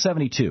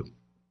 1972,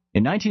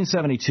 in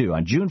 1972,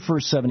 on June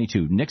 1st,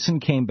 72, Nixon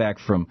came back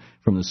from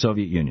the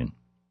Soviet Union,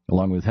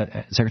 along with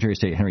Secretary of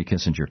State Henry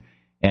Kissinger,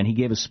 and he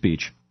gave a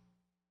speech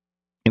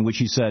in which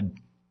he said,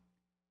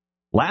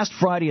 last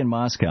Friday in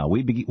Moscow,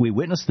 we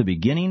witnessed the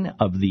beginning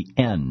of the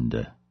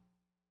end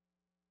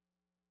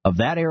of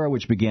that era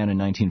which began in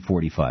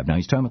 1945. Now,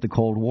 he's talking about the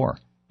Cold War.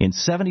 In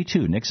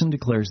 72, Nixon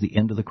declares the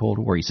end of the Cold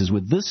War. He says,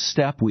 with this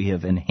step, we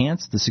have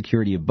enhanced the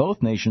security of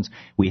both nations.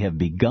 We have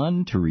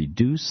begun to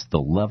reduce the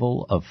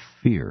level of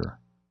fear.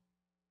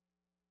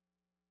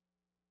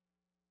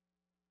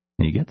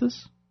 Can you get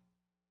this?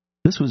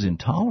 This was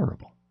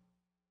intolerable.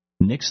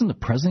 Nixon, the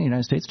President of the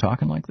United States,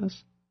 talking like this?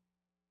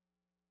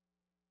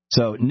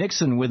 So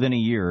Nixon, within a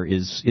year,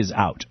 is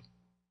out.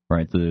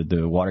 Right?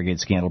 The Watergate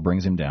scandal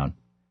brings him down.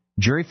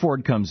 Jerry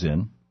Ford comes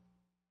in.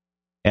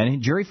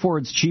 And Jerry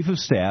Ford's chief of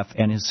staff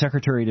and his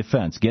secretary of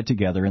defense get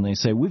together and they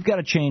say, we've got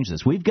to change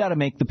this. We've got to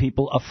make the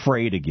people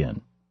afraid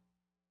again.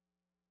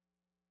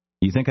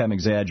 You think I'm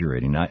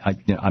exaggerating?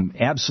 I'm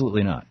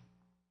absolutely not.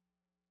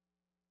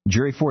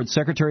 Jerry Ford's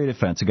secretary of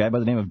defense, a guy by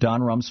the name of Don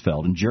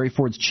Rumsfeld, and Jerry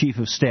Ford's chief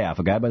of staff,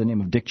 a guy by the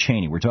name of Dick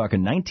Cheney. We're talking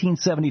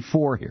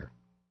 1974 here.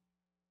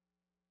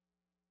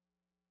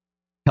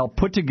 Helped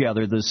put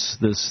together this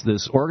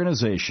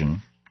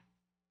organization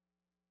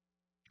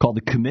called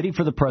the Committee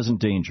for the Present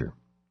Danger,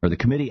 or the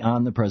Committee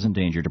on the Present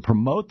Danger, to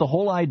promote the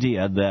whole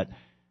idea that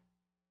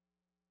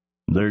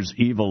There's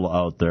evil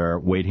out there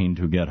waiting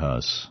to get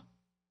us.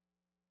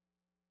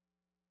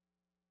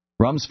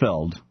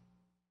 Rumsfeld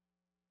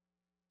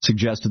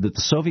suggested that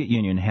the Soviet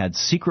Union had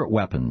secret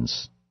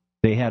weapons.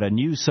 They had a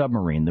new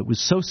submarine that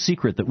was so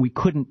secret that we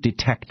couldn't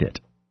detect it.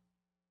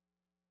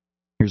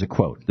 Here's a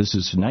quote. This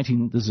is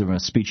a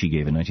speech he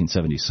gave in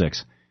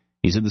 1976.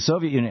 He said the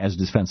Soviet Union, as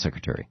defense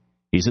secretary,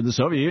 he said the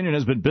Soviet Union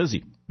has been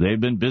busy. They've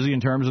been busy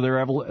in terms of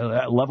their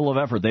level of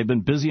effort. They've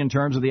been busy in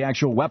terms of the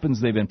actual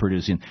weapons they've been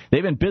producing.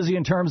 They've been busy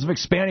in terms of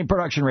expanding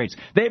production rates.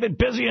 They've been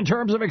busy in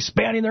terms of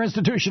expanding their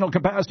institutional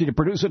capacity to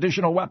produce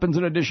additional weapons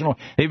and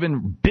They've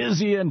been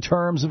busy in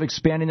terms of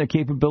expanding their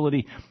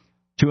capability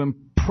to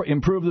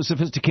improve the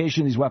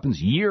sophistication of these weapons.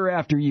 Year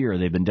after year,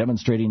 they've been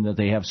demonstrating that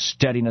they have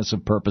steadiness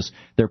of purpose.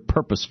 They're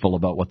purposeful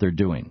about what they're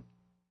doing.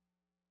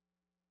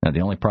 Now,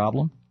 the only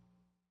problem?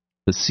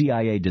 The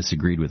CIA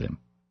disagreed with him.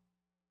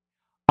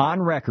 On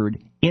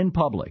record, in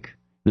public,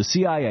 the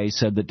CIA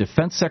said that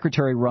Defense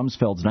Secretary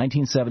Rumsfeld's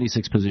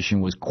 1976 position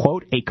was,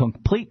 quote, a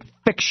complete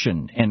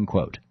fiction, end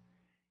quote.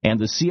 And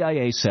the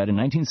CIA said in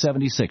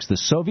 1976, the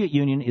Soviet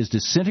Union is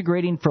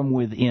disintegrating from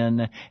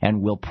within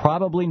and will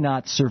probably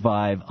not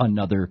survive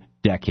another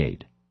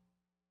decade.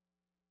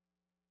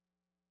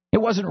 It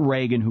wasn't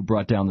Reagan who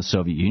brought down the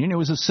Soviet Union. It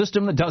was a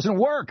system that doesn't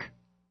work.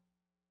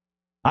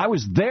 I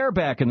was there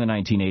back in the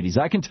 1980s.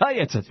 I can tell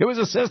you it was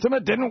a system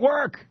that didn't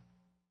work.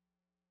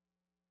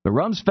 But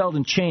Rumsfeld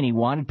and Cheney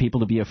wanted people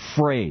to be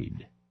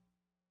afraid.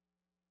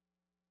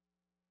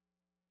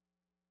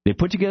 They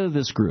put together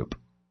this group,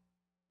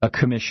 a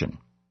commission.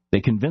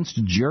 They convinced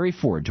Jerry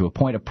Ford to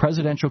appoint a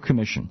presidential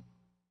commission,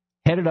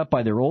 headed up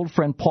by their old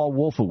friend Paul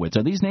Wolfowitz.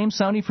 Are these names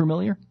sounding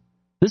familiar?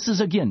 This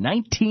is, again,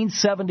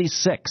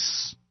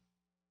 1976.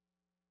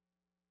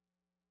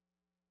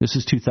 This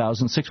is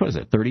 2006. What is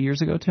it, 30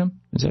 years ago, Tim?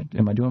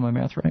 Am I doing my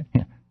math right?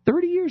 Yeah,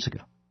 30 years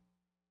ago.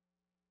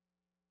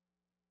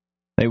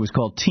 It was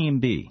called Team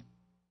B.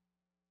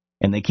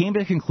 And they came to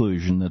the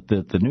conclusion that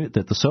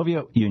the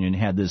Soviet Union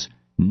had this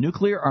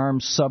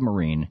nuclear-armed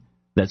submarine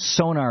that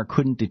sonar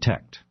couldn't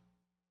detect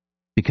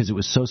because it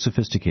was so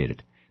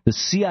sophisticated. The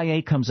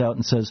CIA comes out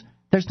and says,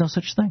 there's no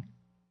such thing.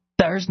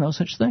 There's no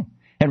such thing.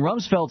 And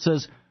Rumsfeld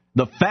says,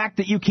 the fact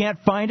that you can't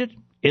find it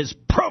is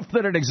proof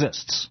that it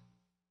exists.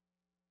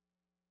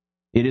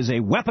 It is a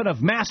weapon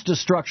of mass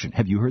destruction.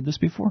 Have you heard this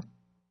before?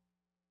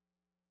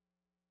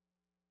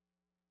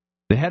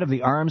 The head of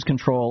the Arms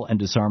Control and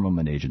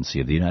Disarmament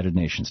Agency of the United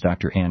Nations,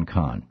 Dr. Ann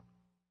Kahn,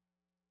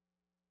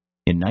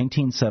 in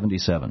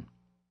 1977,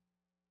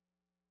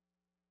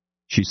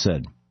 she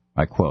said,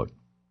 I quote,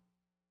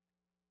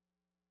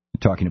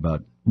 talking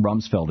about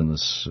Rumsfeld and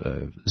this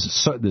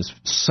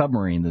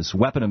submarine, this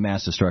weapon of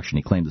mass destruction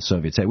he claimed the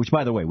Soviets had, which,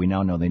 by the way, we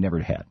now know they never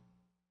had.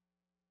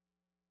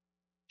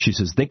 She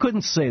says, they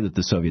couldn't say that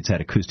the Soviets had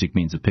acoustic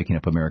means of picking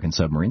up American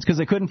submarines because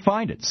they couldn't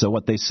find it. So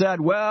what they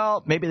said,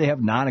 well, maybe they have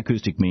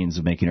non-acoustic means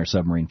of making our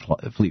submarine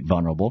fleet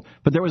vulnerable,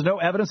 but there was no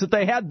evidence that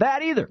they had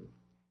that either.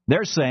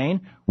 They're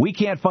saying, we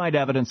can't find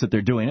evidence that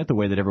they're doing it the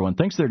way that everyone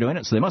thinks they're doing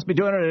it, so they must be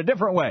doing it in a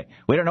different way.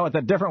 We don't know what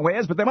that different way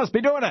is, but they must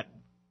be doing it.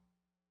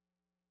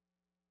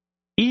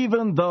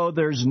 Even though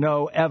there's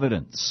no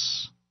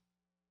evidence.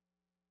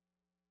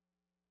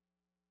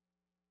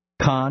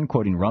 Kahn,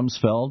 quoting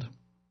Rumsfeld,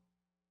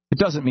 it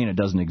doesn't mean it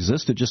doesn't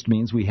exist, it just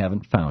means we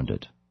haven't found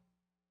it.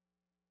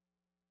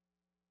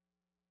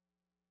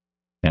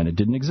 And it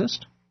didn't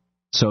exist.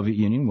 Soviet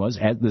Union was,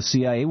 the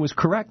CIA was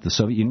correct, the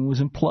Soviet Union was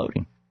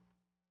imploding.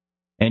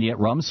 And yet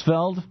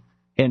Rumsfeld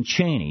and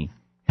Cheney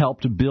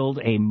helped build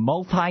a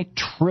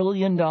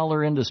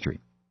multi-trillion-dollar industry.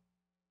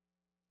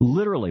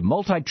 Literally,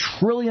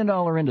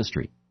 multi-trillion-dollar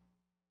industry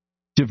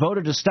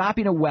devoted to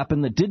stopping a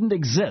weapon that didn't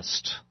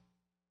exist.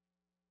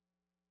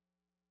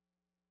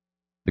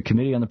 The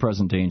Committee on the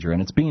Present Danger,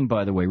 and it's being,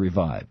 by the way,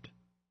 revived.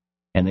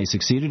 And they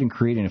succeeded in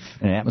creating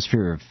an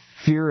atmosphere of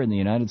fear in the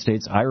United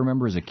States. I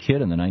remember as a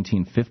kid in the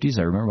 1950s,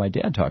 I remember my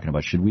dad talking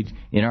about, should we,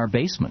 in our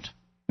basement,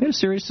 we had a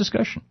serious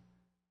discussion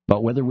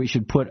about whether we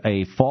should put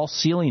a false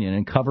ceiling in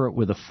and cover it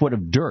with a foot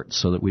of dirt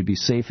so that we'd be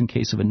safe in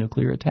case of a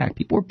nuclear attack.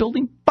 People were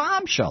building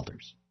bomb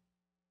shelters.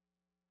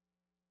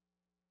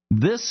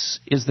 This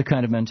is the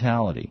kind of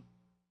mentality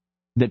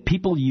that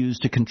people use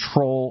to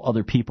control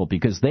other people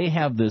because they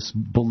have this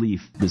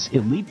belief, this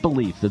elite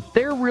belief, that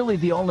they're really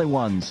the only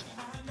ones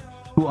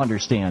who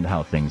understand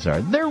how things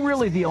are. They're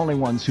really the only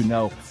ones who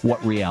know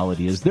what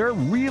reality is. They're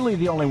really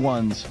the only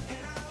ones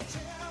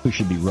who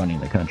should be running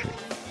the country.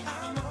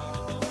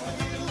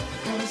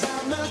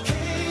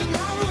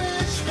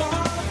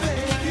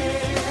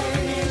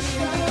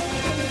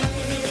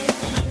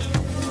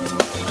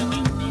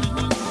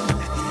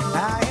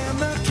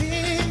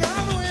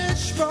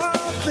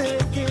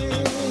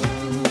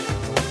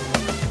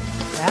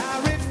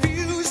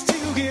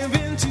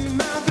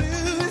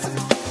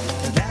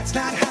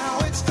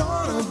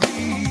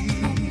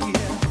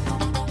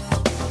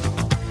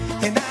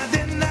 And I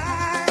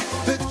deny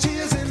the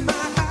tears in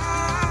my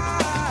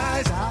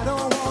eyes. I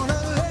don't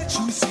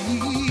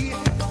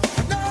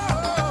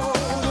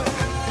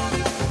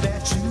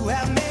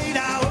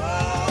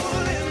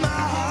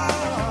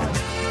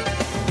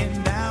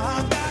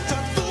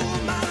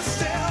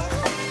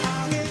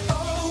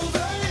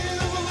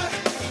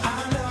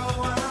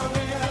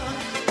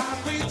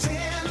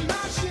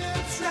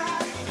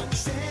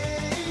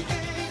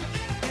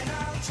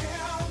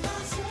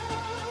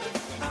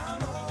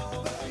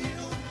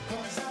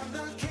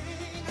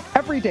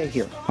Every day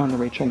here on the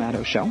Rachel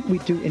Maddow Show, we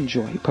do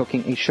enjoy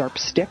poking a sharp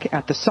stick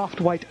at the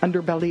soft white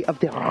underbelly of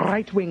the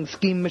right-wing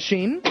scheme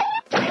machine,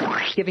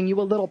 giving you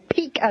a little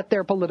peek at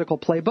their political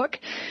playbook.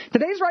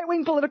 Today's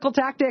right-wing political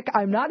tactic,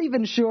 I'm not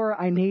even sure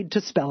I need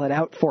to spell it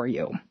out for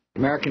you.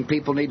 American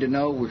people need to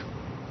know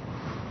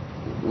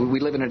we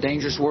live in a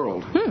dangerous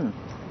world.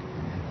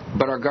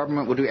 But our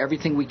government will do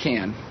everything we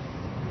can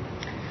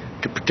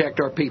to protect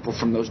our people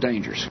from those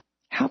dangers.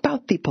 How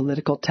about the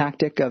political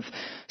tactic of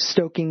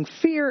stoking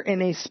fear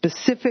in a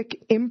specific,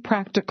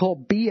 impractical,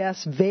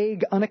 BS,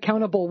 vague,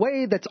 unaccountable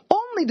way that's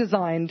only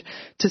designed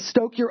to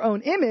stoke your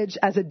own image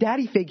as a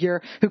daddy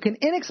figure who can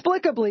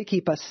inexplicably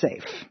keep us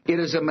safe? It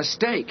is a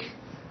mistake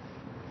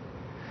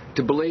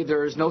to believe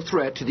there is no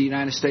threat to the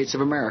United States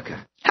of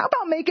America. How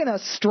about making a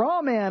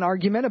straw man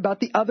argument about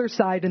the other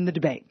side in the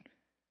debate?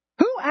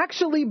 Who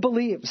actually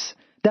believes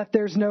that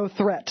there's no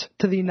threat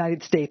to the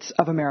United States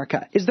of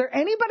America? Is there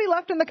anybody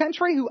left in the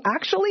country who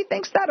actually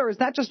thinks that, or is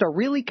that just a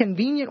really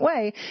convenient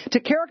way to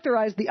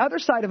characterize the other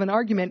side of an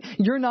argument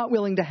you're not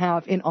willing to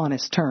have in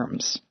honest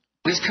terms?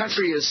 This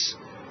country is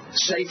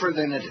safer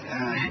than it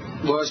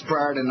was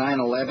prior to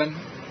 9/11.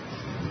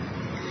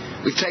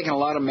 We've taken a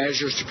lot of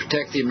measures to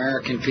protect the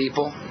American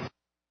people.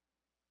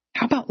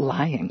 How about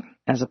lying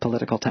as a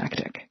political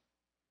tactic?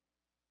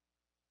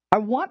 I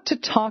want to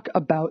talk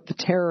about the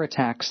terror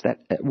attacks that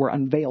were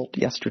unveiled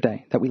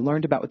yesterday, that we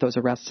learned about with those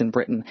arrests in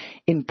Britain,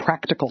 in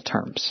practical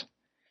terms.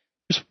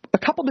 There's a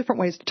couple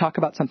different ways to talk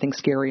about something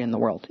scary in the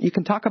world. You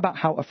can talk about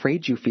how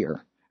afraid you feel,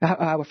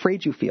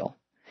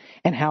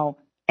 and how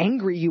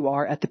angry you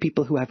are at the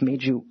people who have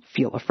made you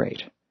feel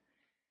afraid.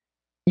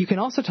 You can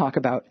also talk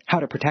about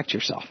how to protect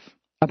yourself,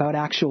 about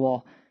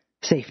actual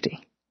safety.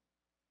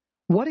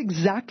 What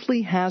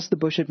exactly has the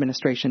Bush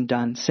administration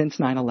done since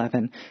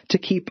 9/11 to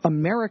keep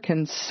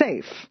Americans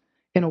safe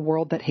in a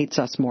world that hates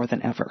us more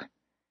than ever?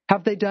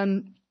 Have they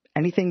done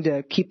anything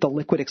to keep the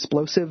liquid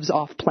explosives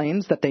off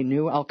planes that they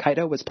knew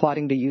Al-Qaeda was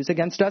plotting to use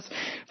against us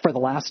for the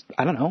last,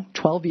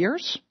 12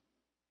 years?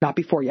 Not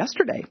before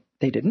yesterday,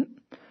 they didn't.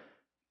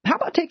 How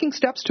about taking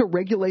steps to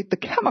regulate the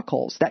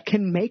chemicals that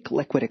can make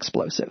liquid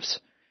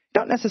explosives? You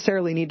don't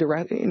necessarily need to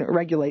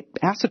regulate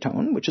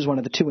acetone, which is one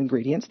of the 2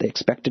 ingredients they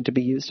expected to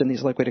be used in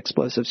these liquid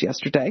explosives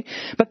yesterday.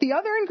 But the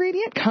other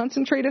ingredient,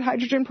 concentrated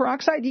hydrogen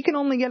peroxide, you can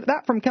only get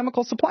that from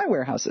chemical supply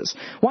warehouses.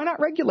 Why not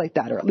regulate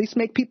that, or at least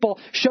make people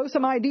show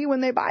some ID when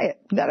they buy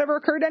it? That ever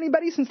occurred to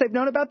anybody since they've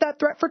known about that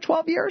threat for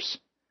 12 years?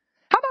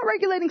 How about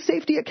regulating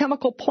safety at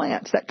chemical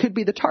plants that could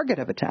be the target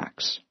of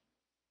attacks?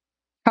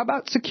 How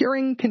about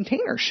securing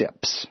container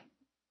ships?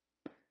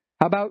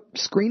 How about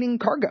screening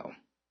cargo?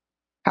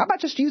 How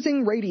about just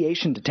using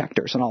radiation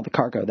detectors on all the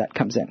cargo that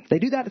comes in? They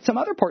do that at some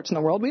other ports in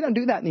the world. We don't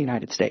do that in the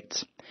United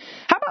States.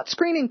 How about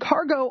screening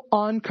cargo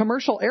on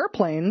commercial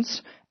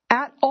airplanes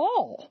at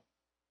all?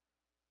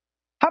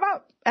 How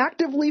about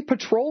actively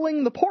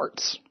patrolling the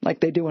ports like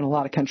they do in a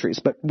lot of countries,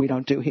 but we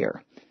don't do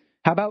here?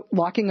 How about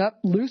locking up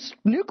loose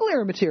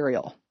nuclear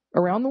material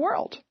around the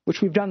world,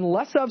 which we've done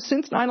less of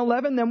since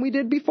 9/11 than we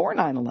did before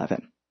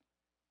 9/11?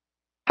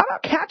 How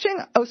about catching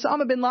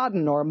Osama bin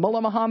Laden or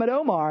Mullah Muhammad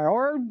Omar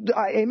or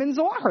Ayman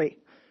Zawahiri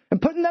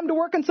and putting them to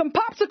work on some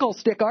popsicle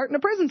stick art in a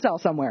prison cell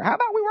somewhere? How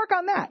about we work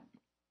on that?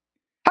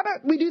 How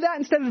about we do that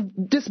instead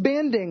of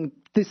disbanding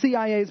the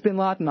CIA's bin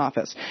Laden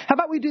office? How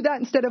about we do that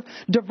instead of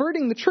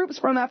diverting the troops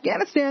from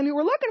Afghanistan who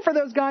were looking for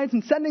those guys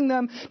and sending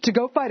them to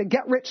go fight a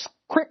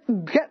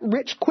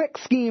get-rich-quick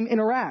scheme in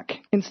Iraq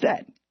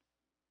instead?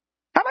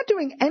 How about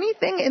doing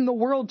anything in the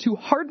world to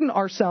harden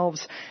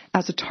ourselves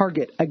as a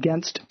target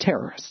against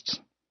terrorists?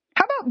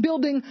 How about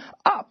building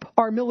up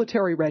our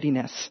military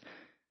readiness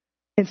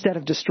instead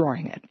of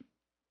destroying it?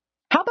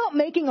 How about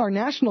making our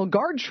National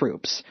Guard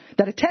troops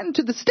that attend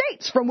to the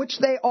states from which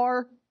they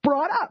are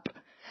brought up?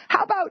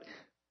 How about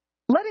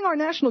letting our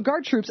National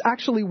Guard troops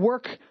actually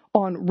work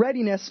on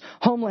readiness,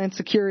 homeland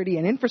security,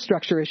 and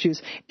infrastructure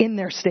issues in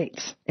their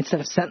states instead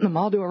of sending them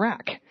all to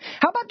Iraq?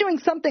 How about doing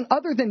something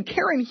other than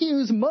Karen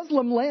Hughes'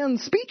 Muslim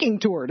land speaking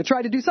tour to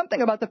try to do something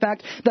about the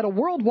fact that a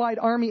worldwide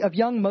army of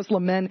young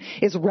Muslim men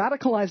is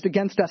radicalized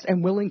against us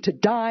and willing to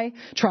die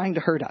trying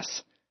to hurt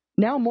us,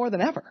 now more than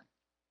ever?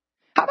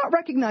 How about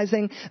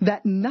recognizing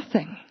that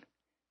nothing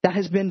that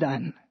has been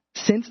done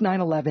since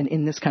 9/11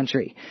 in this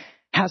country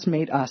has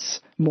made us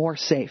more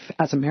safe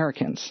as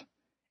Americans?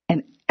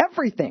 And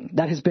everything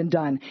that has been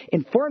done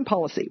in foreign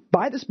policy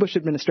by this Bush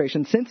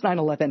administration since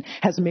 9/11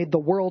 has made the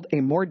world a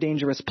more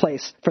dangerous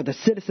place for the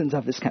citizens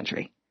of this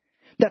country.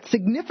 That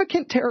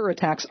significant terror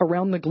attacks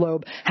around the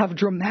globe have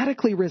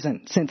dramatically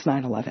risen since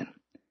 9/11.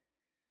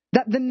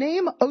 That the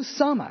name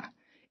Osama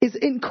is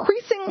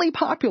increasingly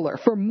popular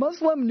for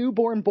Muslim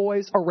newborn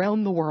boys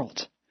around the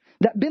world.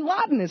 That bin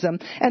Ladenism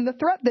and the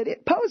threat that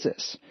it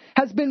poses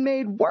has been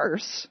made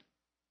worse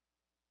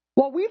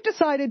while we've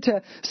decided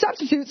to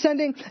substitute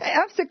sending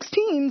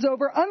F-16s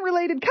over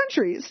unrelated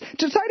countries,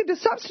 decided to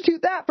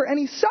substitute that for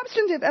any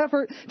substantive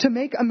effort to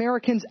make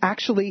Americans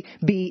actually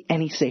be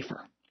any safer.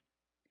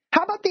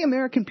 How about the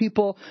American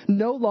people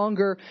no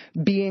longer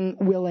being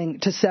willing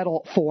to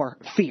settle for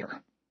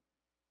fear?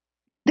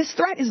 This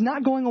threat is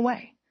not going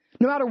away.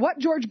 No matter what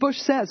George Bush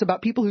says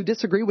about people who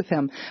disagree with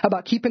him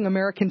about keeping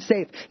Americans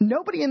safe,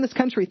 nobody in this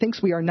country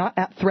thinks we are not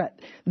at threat.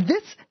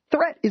 This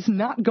threat is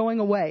not going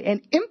away.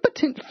 And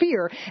impotent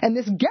fear and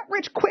this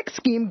get-rich-quick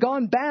scheme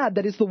gone bad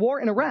that is the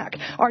war in Iraq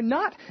are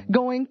not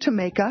going to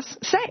make us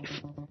safe.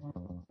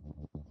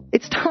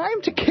 It's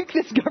time to kick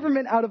this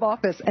government out of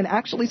office and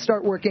actually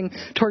start working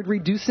toward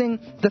reducing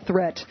the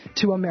threat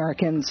to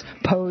Americans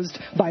posed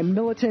by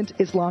militant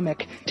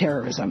Islamic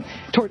terrorism,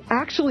 toward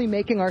actually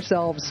making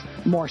ourselves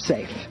more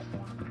safe.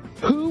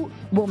 Who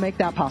will make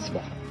that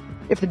possible?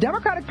 If the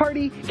Democratic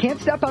Party can't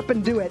step up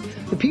and do it,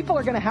 the people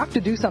are going to have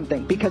to do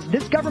something, because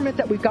this government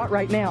that we've got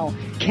right now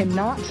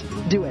cannot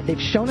do it. They've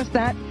shown us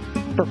that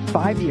for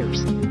 5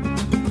 years.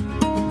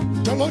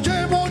 Yo lo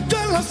llevo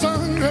ya en la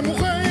sangre,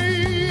 mujer.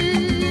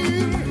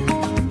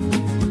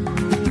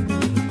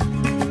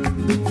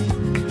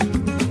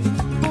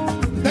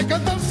 De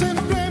cantar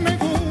siempre me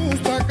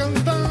gusta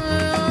cantar.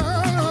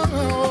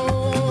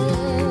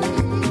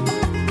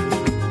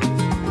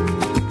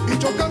 Y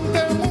yo canté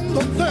el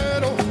mundo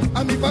entero,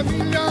 a mi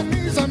familia, a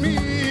mis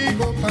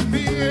amigos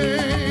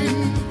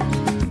también.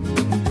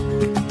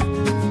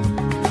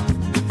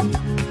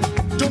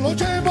 Yo lo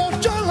llevo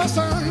ya en la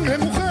sangre,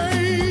 mujer.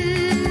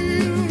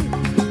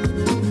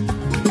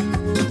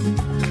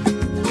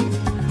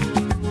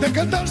 De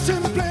cantar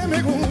siempre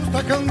me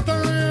gusta cantar.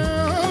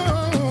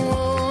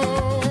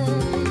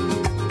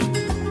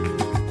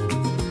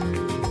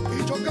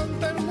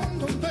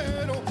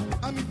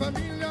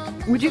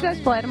 Would you guys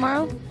fly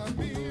tomorrow?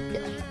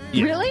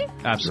 Yeah, really?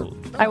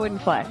 Absolutely. I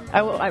wouldn't fly.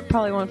 I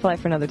probably won't fly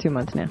for another 2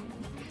 months now.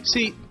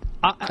 See,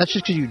 that's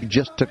just because you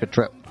just took a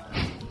trip.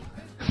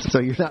 So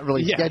you're not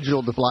really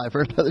scheduled to fly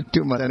for another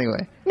 2 months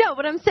anyway. No,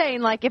 but I'm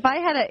saying, like, if I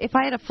had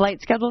a flight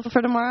scheduled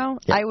for tomorrow,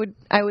 I would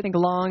think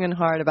long and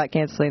hard about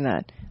canceling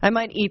that. I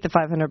might eat the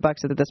 $500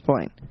 at this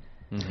point.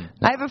 Mm-hmm.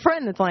 I have a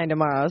friend that's flying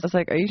tomorrow. So I was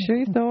like, are you sure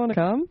you still want to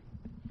come?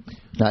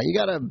 Now, you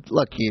got to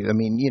look. I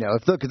mean,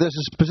 if there's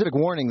a specific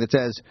warning that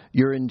says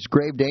you're in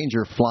grave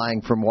danger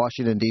flying from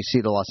Washington,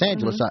 D.C. to Los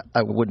Angeles,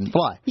 I wouldn't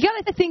fly. You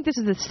got to think this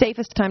is the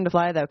safest time to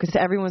fly, though, because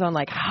everyone's on,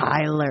 like,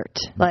 high alert.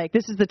 Like,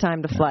 this is the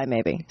time to fly,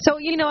 maybe. So,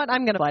 you know what?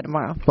 I'm going to fly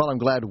tomorrow. Well, I'm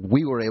glad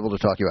we were able to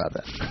talk you out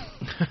of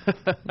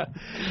that.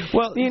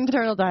 Well, the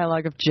internal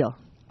dialogue of Jill.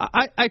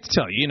 I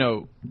tell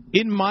you,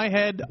 in my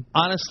head,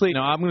 honestly,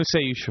 I'm going to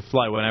say you should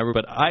fly whenever,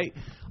 but I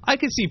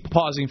could see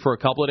pausing for a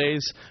couple of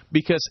days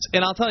because,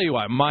 and I'll tell you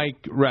why, my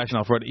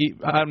rationale for it,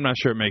 I'm not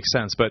sure it makes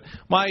sense, but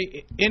my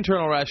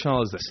internal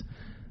rationale is this.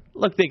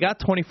 Look, they got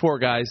 24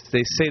 guys.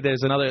 They say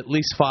there's another at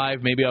least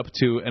 5, maybe up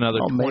to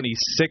another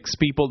 26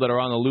 people that are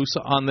on the loose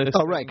on this.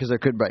 Oh, right, because there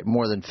could be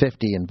more than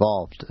 50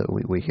 involved.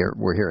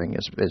 We're hearing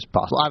is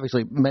possible.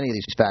 Obviously, many of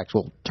these facts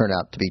will turn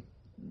out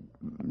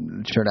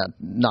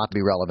not to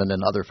be relevant,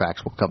 and other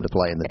facts will come to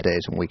play in the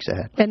days and weeks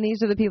ahead. And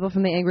these are the people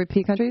from the Angry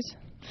P countries?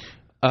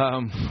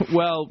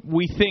 Well,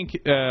 we think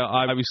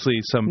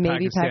obviously some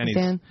maybe Pakistanis,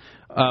 Pakistan.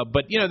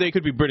 But they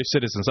could be British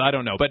citizens. I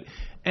don't know. But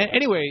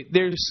anyway,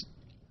 there's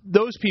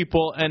those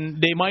people,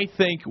 and they might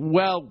think,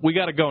 well, we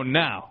got to go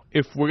now.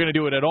 If we're going to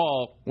do it at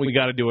all, we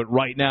got to do it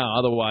right now.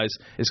 Otherwise,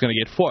 it's going to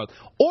get foiled.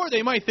 Or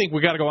they might think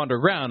we got to go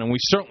underground, and we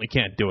certainly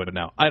can't do it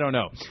now. I don't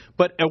know.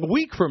 But a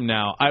week from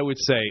now, I would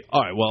say,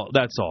 all right, well,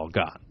 that's all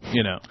gone.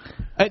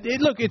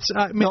 Look, it's.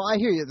 No, I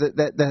hear you.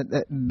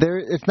 That there,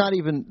 it's not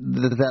even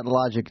that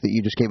logic that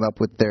you just came up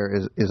with there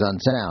is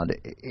unsound.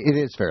 It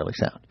is fairly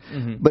sound,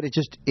 but it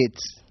is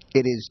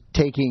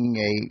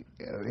taking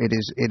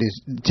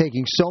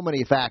so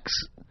many facts,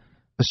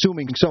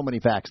 assuming so many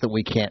facts that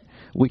we can't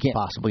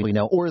possibly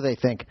know, or they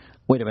think,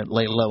 wait a minute,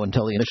 lay low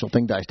until the initial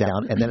thing dies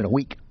down, and then in a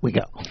week we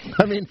go.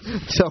 I mean,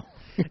 so.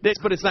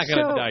 But it's not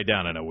going to die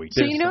down in a week.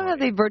 So you know how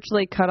they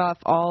virtually cut off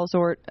all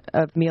sort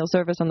of meal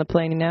service on the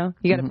plane now?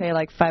 You got to pay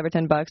like $5 or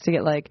 $10 to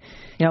get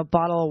a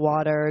bottle of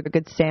water, a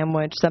good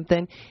sandwich,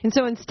 something. And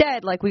so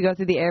instead, we go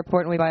through the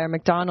airport and we buy our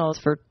McDonald's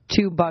for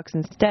 $2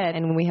 instead,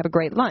 and we have a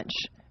great lunch.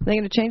 Are they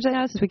going to change that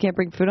now since we can't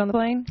bring food on the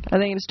plane? Are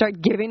they going to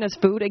start giving us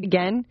food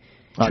again?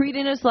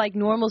 Treating us like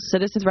normal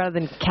citizens rather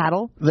than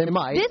cattle? They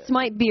might. This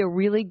might be a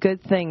really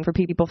good thing for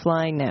people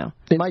flying now.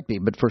 It might be,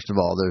 but first of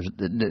all, there's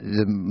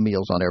the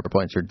meals on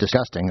airplanes are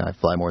disgusting. I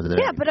fly more than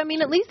but I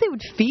mean, at least they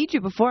would feed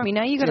you before. I mean,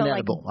 now you got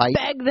to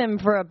beg them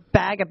for a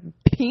bag of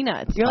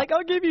peanuts. You're like,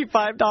 I'll give you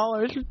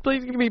 $5.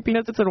 Please give me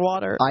peanuts and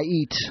water. I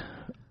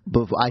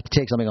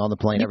take something on the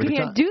plane every time.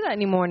 You can't do that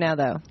anymore now,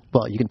 though.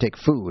 Well, you can take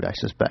food, I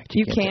suspect.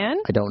 You can?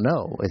 I don't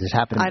know. It has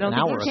happened an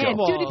hour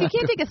ago. Dude, if you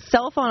can't take a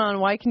cell phone on,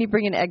 why can you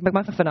bring an Egg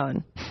McMuffin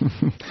on?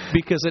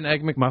 Because an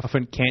Egg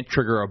McMuffin can't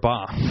trigger a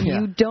bomb. Yeah.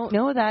 You don't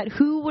know that.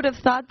 Who would have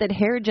thought that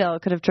hair gel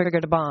could have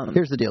triggered a bomb?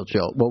 Here's the deal,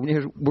 Jill. Well,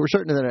 we're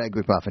certain that an Egg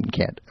McMuffin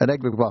can't. An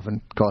Egg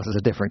McMuffin causes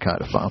a different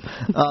kind of bomb.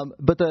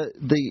 But the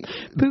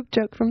poop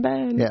joke from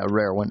Ben. Yeah, a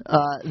rare one.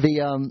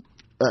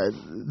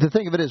 The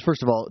thing of it is,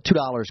 first of all,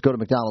 $2, go to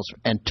McDonald's,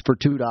 and for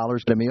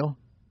 $2 get a meal.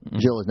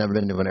 Jill has never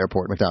been to an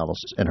airport McDonald's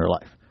in her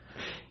life.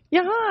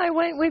 Yeah, I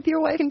went with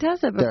your wife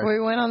Contessa before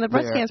we went on the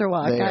breast cancer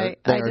walk. I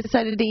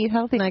decided to eat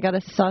healthy, and I got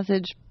a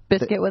sausage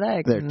biscuit with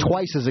eggs. They're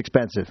twice as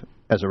expensive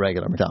as a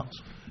regular McDonald's.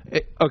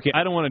 Okay,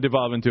 I don't want to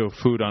devolve into a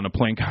food on a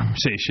plane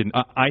conversation.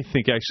 I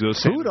think actually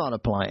those food on a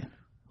plane.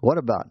 What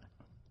about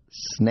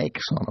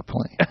snakes on a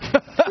plane?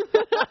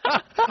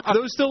 Are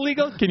those still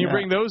legal? Can you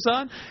bring those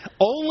on?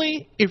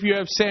 Only if you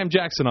have Sam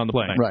Jackson on the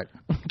plane. Right.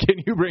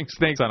 Can you bring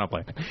snakes on a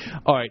plane?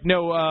 All right.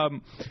 No.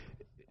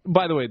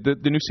 By the way, the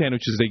new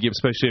sandwiches they give,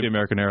 especially at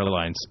American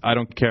Airlines, I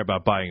don't care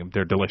about buying them.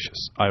 They're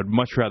delicious. I would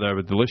much rather have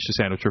a delicious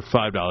sandwich for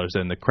 $5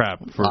 than the crap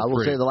for I will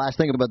free. say the last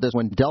thing about this,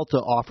 when Delta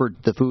offered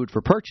the food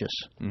for purchase,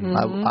 and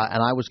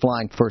I was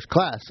flying first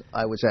class,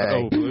 I would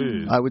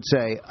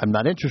say, I'm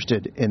not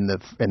interested in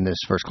this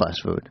first class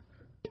food.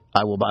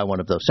 I will buy one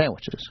of those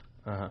sandwiches.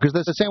 Because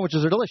the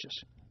sandwiches are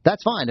delicious.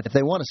 That's fine. If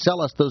they want to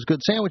sell us those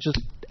good sandwiches,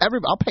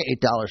 I'll pay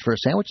 $8 for a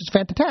sandwich. It's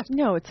fantastic.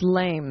 No, it's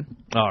lame.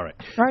 All right.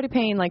 We're already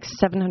paying like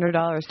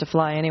 $700 to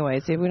fly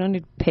anyway, so we don't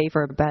need to pay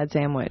for a bad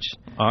sandwich.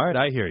 All right,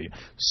 I hear you.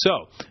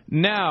 So,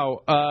 now,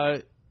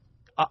 I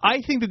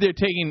think that they're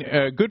taking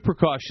good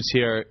precautions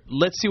here.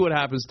 Let's see what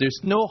happens. There's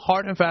no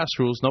hard and fast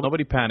rules.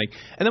 Nobody panic.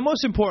 And the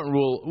most important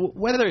rule,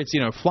 whether it's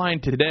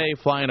flying today,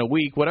 flying a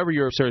week, whatever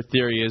your absurd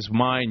theory is,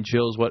 mine,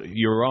 Jill's,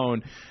 your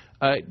own,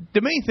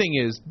 the main thing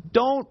is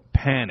don't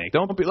panic.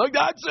 Don't be like,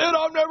 that's it,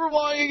 I'm never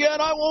flying again.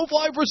 I won't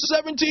fly for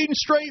 17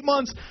 straight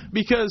months.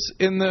 Because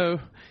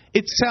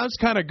it sounds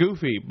kind of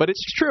goofy, but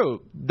it's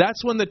true.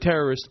 That's when the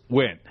terrorists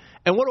win.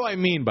 And what do I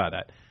mean by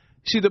that?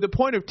 See, the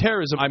point of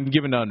terrorism, I'm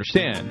given to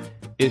understand,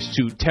 is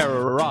to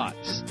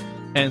terrorize.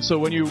 And so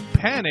when you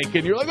panic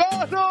and you're like,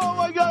 oh, no, oh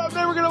my God, I'm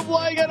never going to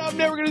fly again. I'm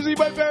never going to see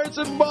my parents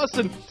in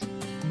Boston.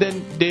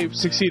 Then they've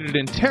succeeded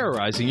in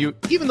terrorizing you,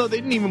 even though they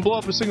didn't even blow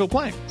up a single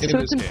plane. So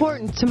it's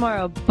important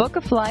tomorrow, book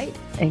a flight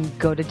and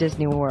go to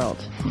Disney World.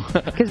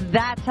 Because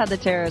that's how the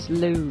terrorists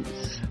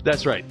lose.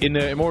 That's right. In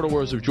the immortal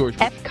words of George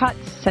Epcot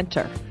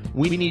Center.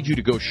 We need you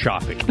to go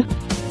shopping.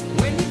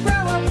 When you grow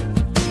up,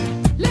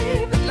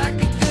 live it like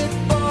a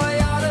good boy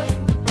oughta.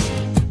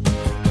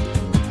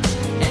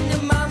 And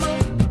your mama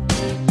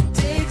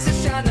takes a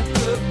shot at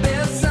the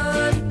best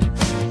son.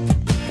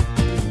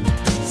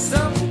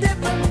 Something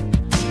different.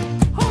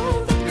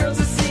 All the girls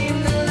that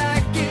seem to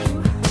like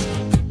you.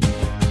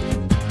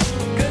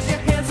 'Cause you're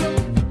handsome,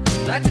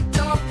 like to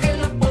talk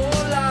and a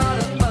whole lot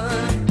of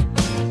fun.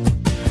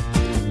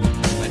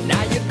 But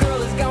now your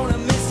girl is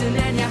gone missing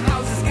and your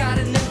house has got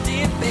an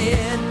empty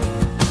bed.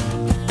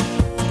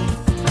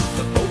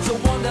 The folks will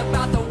wonder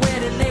about the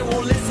wedding, they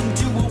won't listen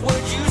to a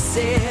word you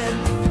said.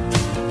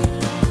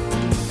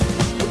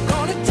 We're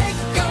gonna take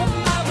your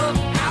mama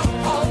out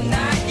all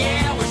night,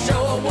 yeah, we'll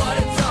show her what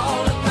it's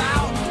all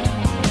about.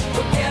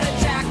 We'll get her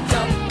jacked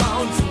up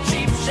on some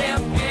cheap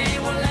champagne,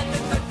 we'll let the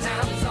good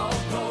times all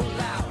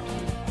roll out.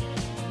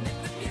 And if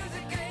the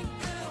music ain't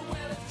good,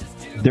 well, it's just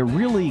too There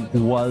really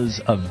was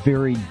a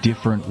very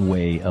different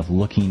way of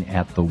looking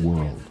at the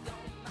world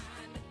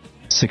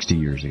 60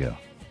 years ago,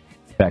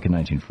 back in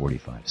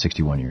 1945,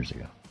 61 years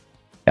ago.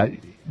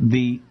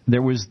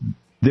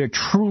 There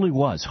truly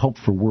was hope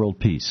for world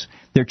peace.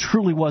 There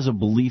truly was a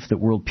belief that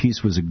world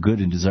peace was a good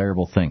and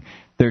desirable thing.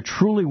 There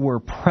truly were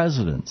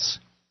presidents,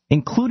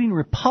 including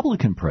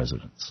Republican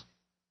presidents,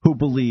 who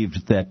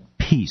believed that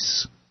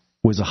peace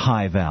was a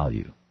high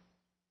value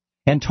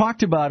and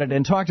talked about it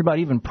and talked about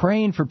even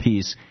praying for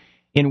peace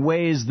in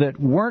ways that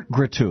weren't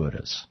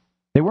gratuitous.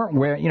 They weren't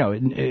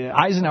wearing,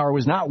 Eisenhower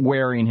was not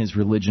wearing his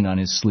religion on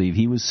his sleeve.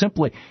 He was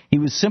simply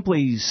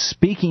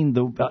speaking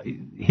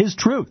his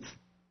truth.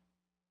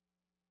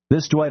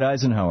 This Dwight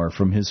Eisenhower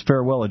from his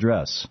farewell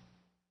address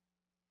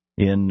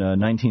in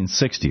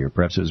 1960, or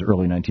perhaps it was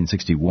early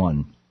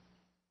 1961,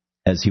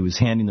 as he was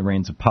handing the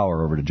reins of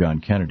power over to John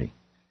Kennedy,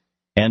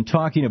 and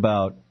talking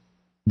about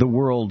the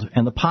world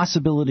and the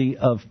possibility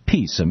of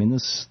peace. I mean,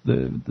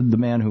 the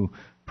man who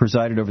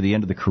presided over the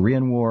end of the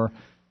Korean War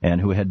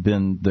and who had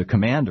been the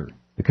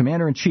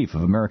commander-in-chief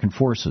of American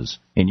forces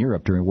in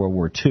Europe during World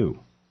War II,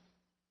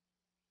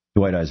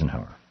 Dwight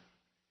Eisenhower.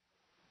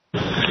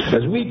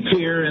 As we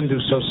peer into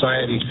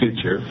society's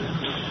future,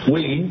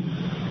 we,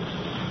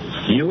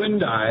 you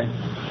and I,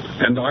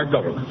 and our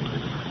government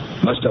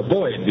must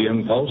avoid the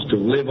impulse to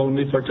live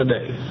only for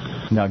today.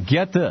 Now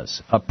get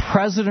this, a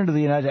president of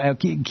the United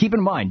States, keep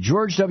in mind,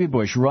 George W.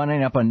 Bush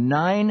running up a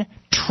 $9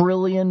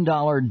 trillion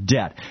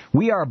debt.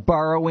 We are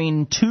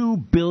borrowing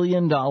 $2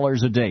 billion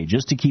a day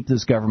just to keep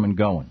this government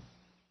going.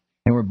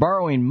 And we're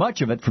borrowing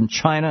much of it from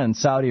China and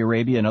Saudi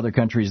Arabia and other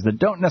countries that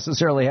don't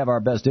necessarily have our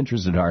best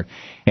interests at heart.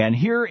 And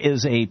here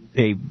is a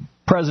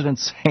president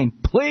saying,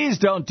 please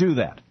don't do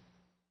that.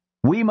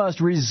 We must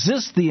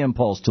resist the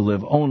impulse to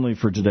live only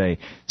for today,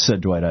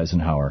 said Dwight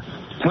Eisenhower.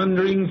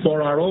 Plundering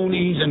for our own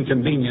ease and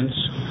convenience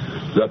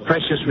the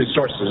precious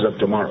resources of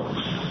tomorrow.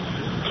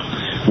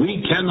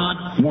 We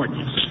cannot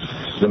mortgage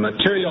the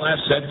material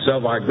assets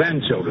of our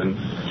grandchildren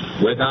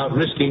without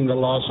risking the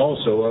loss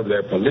also of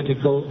their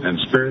political and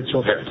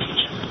spiritual heritage.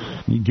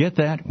 You get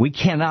that? We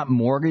cannot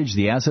mortgage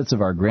the assets of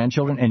our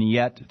grandchildren, and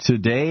yet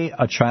today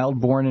a child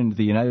born into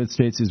the United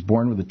States is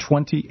born with a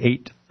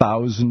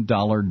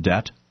 $28,000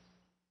 debt.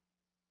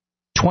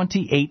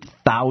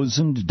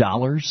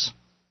 $28,000?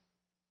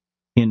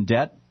 in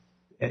debt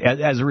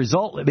as a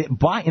result,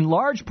 in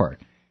large part,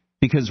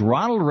 because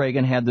Ronald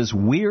Reagan had this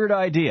weird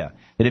idea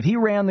that if he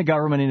ran the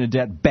government into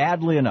debt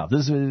badly enough,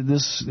 this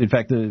in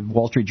fact, the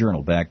Wall Street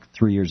Journal back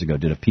 3 years ago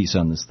did a piece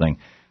on this thing,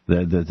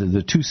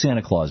 the two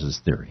Santa Clauses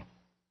theory.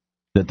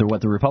 That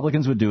what the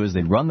Republicans would do is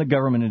they'd run the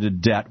government into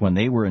debt when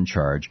they were in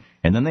charge,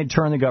 and then they'd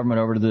turn the government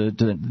over to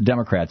the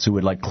Democrats, who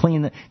would like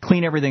clean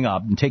everything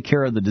up and take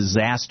care of the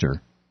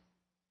disaster,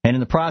 and in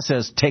the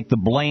process take the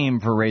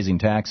blame for raising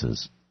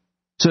taxes,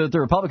 so that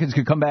the Republicans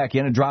could come back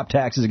in and drop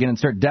taxes again and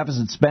start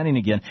deficit spending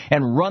again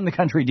and run the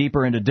country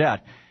deeper into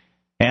debt.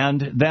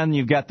 And then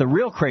you've got the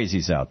real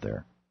crazies out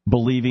there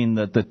believing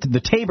that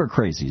the Tabor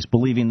crazies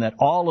believing that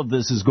all of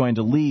this is going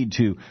to lead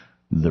to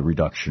the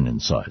reduction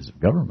in size of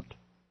government,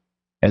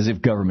 as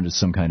if government is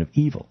some kind of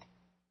evil.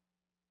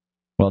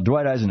 Well,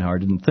 Dwight Eisenhower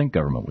didn't think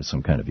government was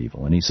some kind of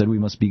evil, and he said we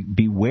must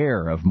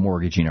beware of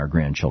mortgaging our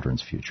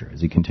grandchildren's future, as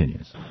he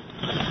continues.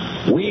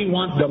 We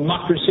want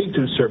democracy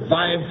to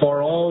survive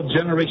for all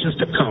generations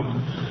to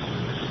come,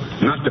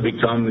 not to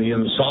become the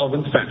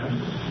insolvent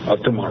phantom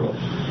of tomorrow.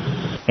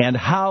 And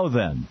how,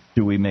 then,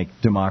 do we make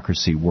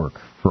democracy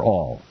work for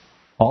all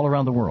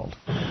around the world?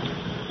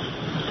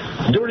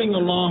 During the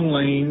long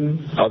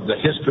lane of the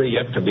history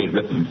yet to be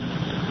written,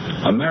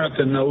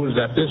 America knows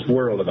that this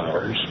world of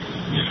ours,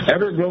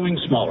 ever growing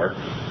smaller,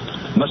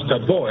 must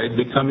avoid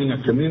becoming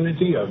a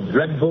community of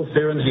dreadful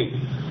fear and hate.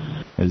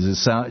 Does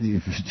this sound...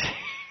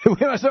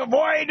 We must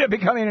avoid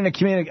becoming a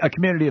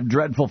community of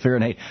dreadful fear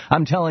and hate.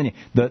 I'm telling you,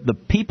 the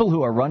people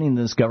who are running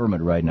this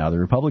government right now, the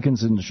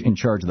Republicans in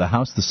charge of the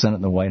House, the Senate,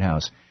 and the White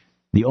House,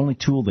 the only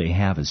tool they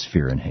have is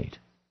fear and hate.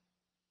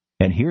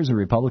 And here's a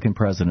Republican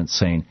president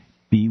saying,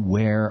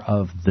 beware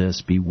of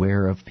this,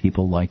 beware of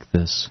people like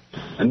this.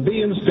 And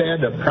be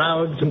instead a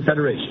proud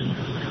confederation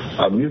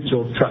of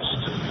mutual trust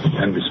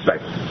and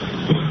respect.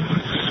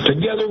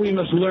 Together we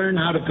must learn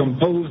how to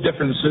compose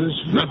differences,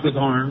 not with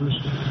arms,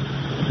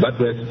 but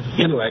with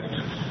intellect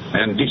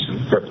and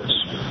decent purpose.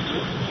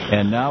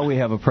 And now we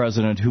have a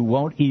president who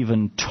won't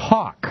even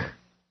talk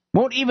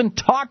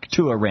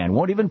to Iran,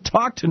 won't even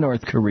talk to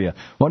North Korea,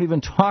 won't even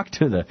talk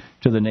to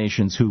the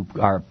nations who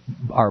are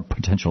our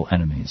potential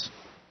enemies.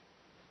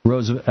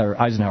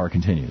 Eisenhower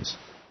continues.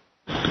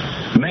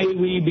 May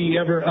we be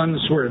ever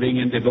unswerving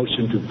in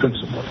devotion to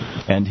principle.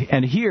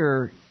 And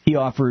here he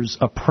offers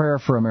a prayer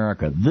for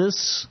America.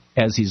 This,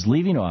 as he's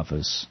leaving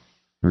office,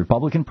 the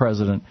Republican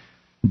president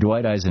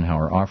Dwight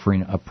Eisenhower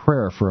offering a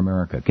prayer for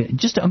America.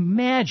 Just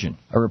imagine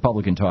a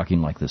Republican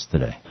talking like this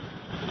today.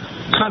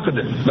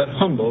 Confident but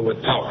humble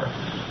with power,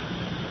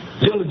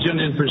 diligent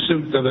in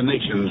pursuit of the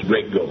nation's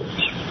great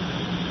goals.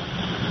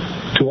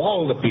 To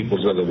all the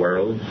peoples of the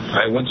world,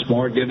 I once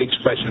more give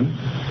expression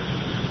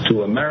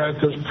to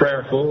America's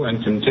prayerful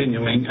and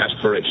continuing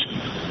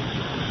aspiration.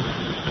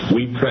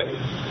 We pray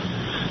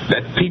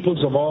that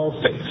peoples of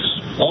all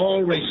faiths,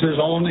 all races,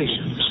 all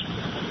nations,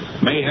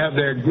 may have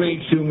their great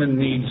human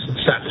needs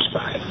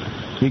satisfied.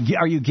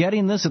 Are you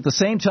getting this at the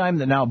same time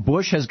that now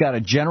Bush has got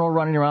a general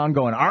running around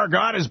going, our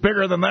God is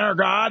bigger than their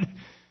God?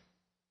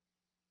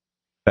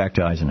 Back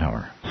to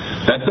Eisenhower.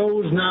 That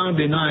those now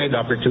denied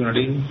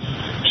opportunity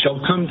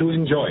shall come to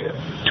enjoy it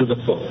to the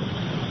full.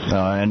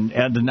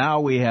 And now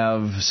we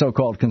have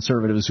so-called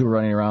conservatives who are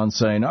running around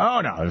saying,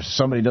 oh, no, if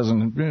somebody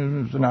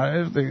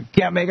they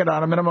can't make it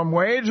on a minimum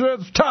wage,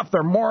 it's tough,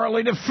 they're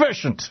morally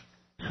deficient.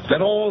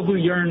 That all who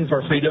yearn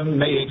for freedom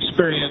may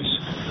experience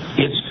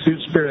its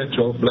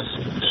spiritual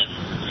blessings.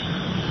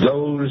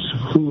 Those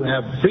who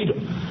have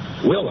freedom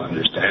will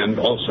understand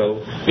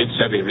also its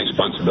heavy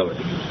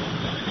responsibility.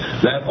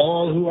 That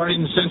all who are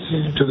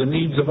insensitive to the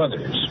needs of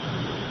others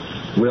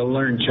will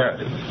learn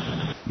charity.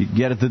 You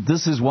get it, that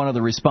this is one of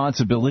the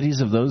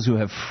responsibilities of those who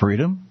have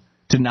freedom?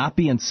 To not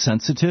be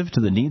insensitive to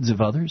the needs of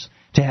others?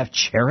 To have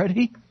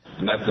charity?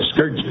 And that the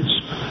scourges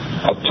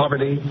of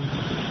poverty,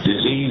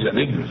 disease, and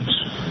ignorance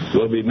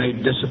will be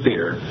made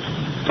disappear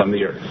from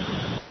the earth.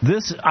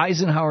 This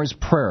Eisenhower's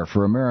prayer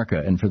for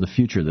America and for the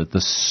future, that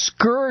the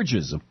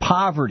scourges of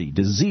poverty,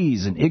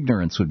 disease, and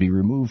ignorance would be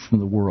removed from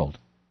the world.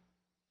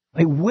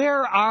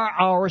 Where are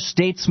our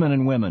statesmen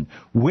and women?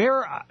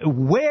 Where?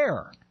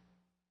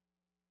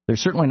 They're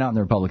certainly not in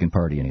the Republican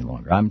Party any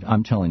longer.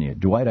 I'm telling you,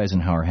 Dwight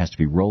Eisenhower has to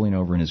be rolling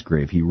over in his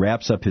grave. He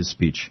wraps up his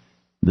speech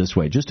this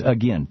way. Just,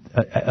 again,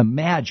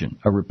 imagine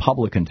a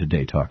Republican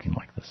today talking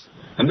like this.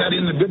 And that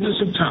in the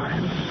goodness of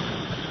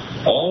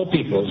time, all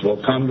peoples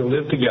will come to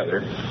live together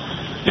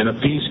in a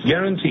peace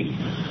guaranteed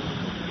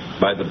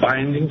by the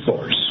binding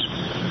force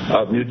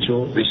of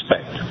mutual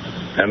respect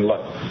and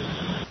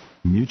love.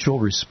 Mutual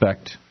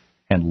respect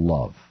and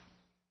love.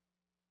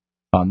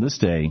 On this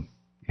day,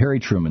 Harry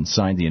Truman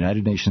signed the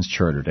United Nations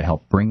Charter to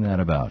help bring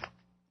that about.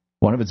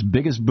 One of its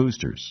biggest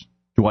boosters,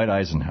 Dwight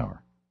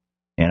Eisenhower.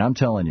 And I'm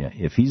telling you,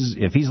 if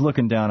he's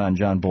looking down on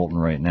John Bolton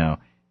right now,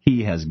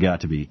 he has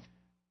got to be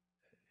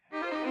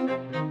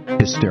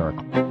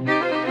hysterical.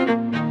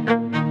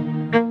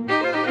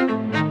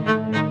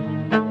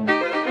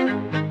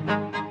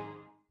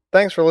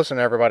 Thanks for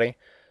listening, everybody.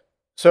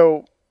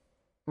 So,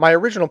 my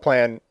original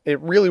plan, it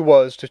really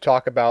was to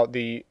talk about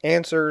the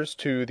answers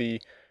to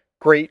the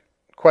great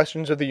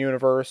questions of the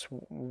universe,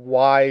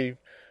 why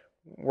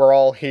we're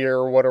all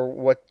here, what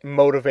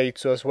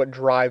motivates us, what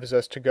drives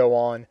us to go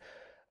on.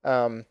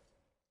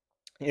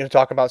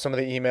 Talk about some of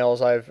the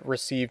emails I've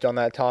received on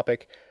that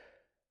topic.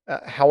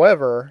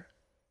 However,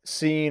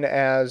 seeing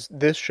as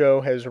this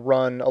show has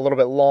run a little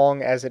bit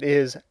long as it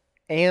is,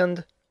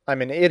 and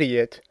I'm an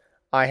idiot,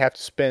 I have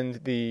to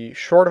spend the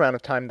short amount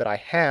of time that I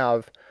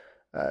have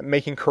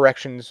making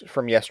corrections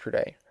from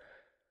yesterday.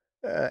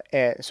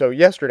 And so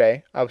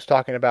yesterday, I was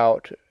talking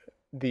about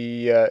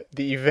the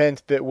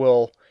event that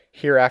will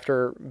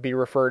hereafter be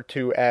referred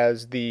to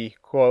as the,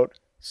 quote,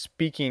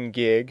 speaking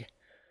gig,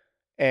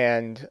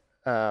 and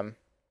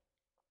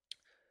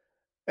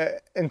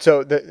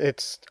so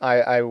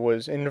I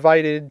was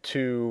invited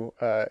to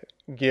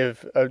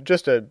give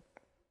just a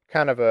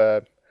kind of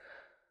a,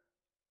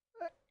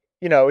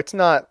 it's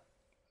not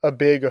a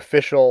big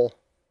official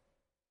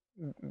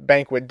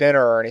banquet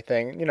dinner or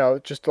anything,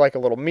 just like a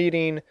little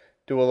meeting,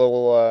 do a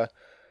little,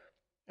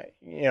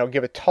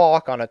 give a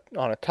talk on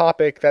a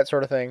topic, that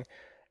sort of thing.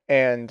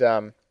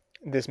 And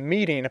this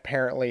meeting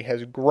apparently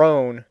has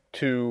grown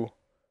to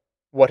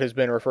what has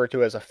been referred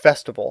to as a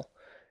festival.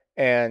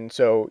 And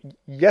so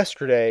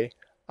yesterday,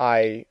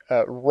 I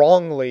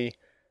wrongly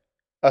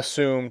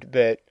assumed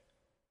that,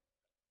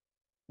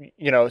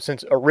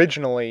 since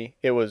originally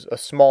it was a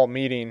small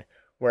meeting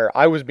where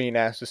I was being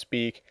asked to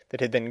speak that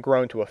had then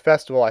grown to a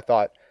festival, I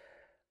thought,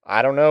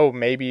 I don't know,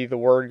 maybe the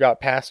word got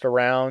passed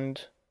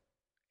around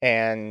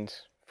and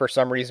for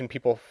some reason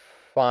people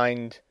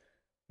find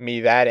me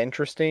that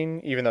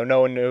interesting, even though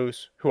no one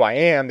knows who I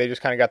am. They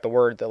just kind of got the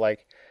word that,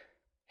 like,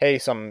 hey,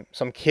 some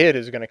kid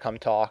is going to come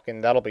talk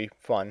and that'll be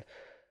fun.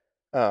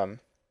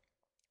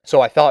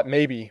 So I thought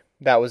maybe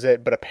that was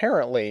it, but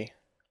apparently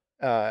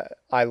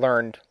I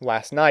learned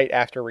last night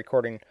after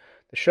recording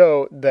the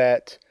show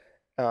that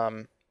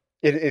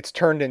it's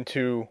turned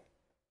into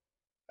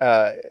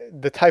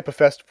the type of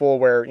festival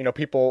where,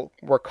 people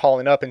were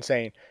calling up and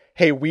saying,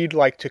 hey, we'd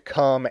like to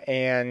come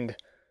and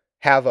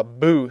have a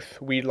booth.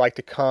 We'd like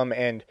to come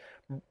and,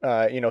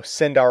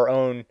 send our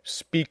own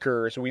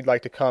speakers. We'd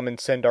like to come and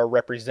send our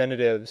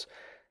representatives,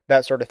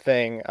 that sort of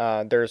thing.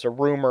 There's a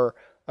rumor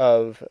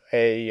of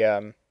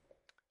a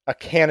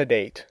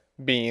candidate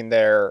being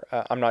there.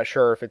 I'm not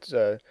sure if it's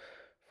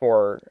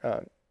for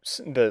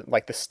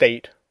the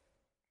state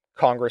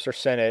Congress or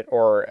Senate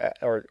or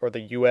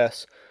the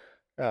U.S.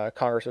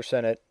 Congress or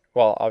Senate.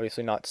 Well,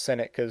 obviously not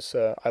Senate because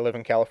I live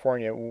in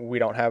California. We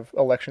don't have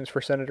elections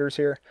for senators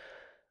here.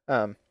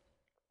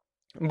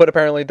 But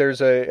apparently there's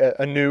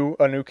a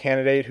new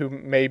candidate who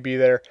may be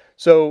there.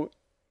 So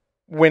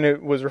when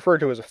it was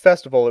referred to as a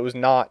festival, it was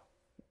not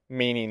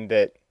meaning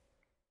that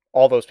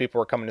all those people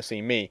were coming to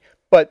see me.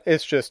 But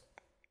it's just,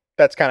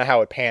 that's kind of how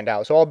it panned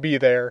out. So I'll be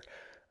there.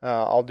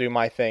 I'll do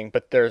my thing.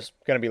 But there's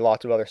going to be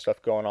lots of other stuff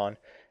going on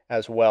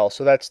as well.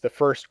 So that's the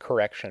first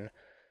correction.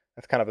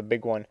 That's kind of a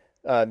big one.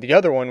 The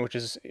other one, which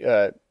is,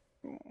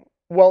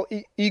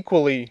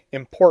 equally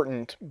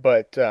important,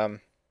 but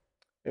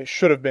it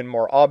should have been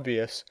more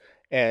obvious,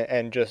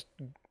 and just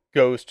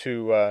goes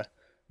to,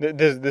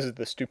 this is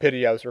the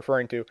stupidity I was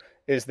referring to,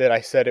 is that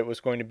I said it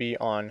was going to be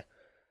on,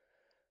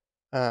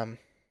 I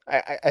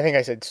think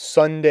I said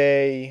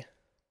Sunday,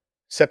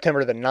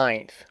 September the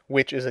 9th,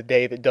 which is a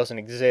day that doesn't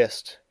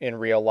exist in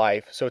real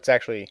life. So it's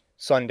actually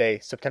Sunday,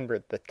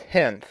 September the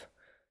 10th,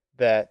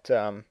 that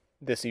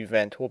this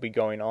event will be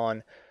going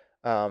on.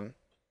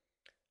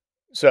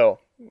 So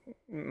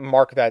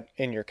mark that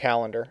in your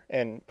calendar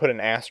and put an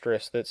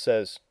asterisk that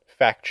says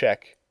fact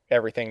check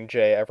everything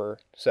Jay ever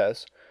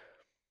says.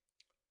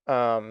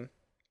 So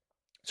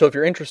if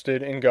you're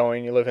interested in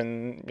going, you live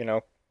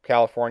in,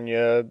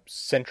 California,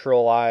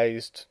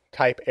 centralized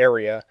type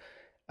area,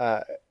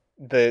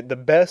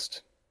 the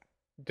best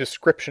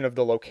description of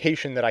the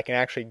location that I can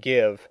actually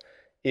give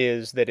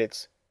is that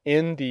it's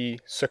in the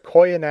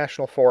Sequoia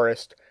National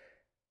Forest,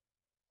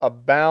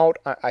 about,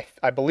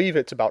 I believe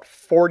it's about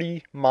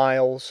 40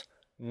 miles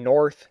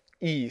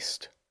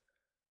northeast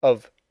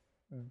of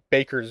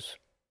Bakersfield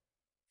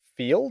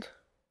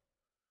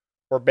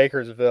or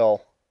Bakersville.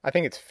 I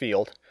think it's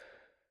Field,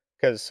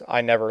 because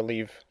I never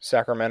leave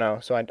Sacramento,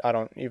 so I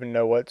don't even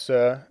know what's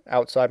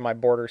outside my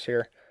borders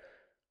here.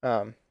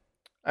 I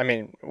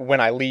mean,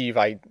 when I leave,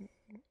 I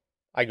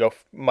go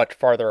much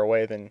farther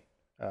away than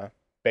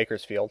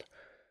Bakersfield.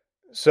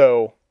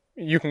 So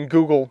you can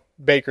Google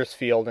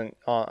Bakersfield and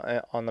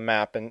on the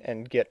map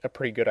and get a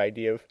pretty good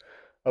idea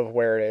of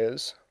where it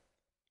is.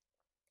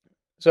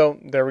 So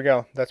there we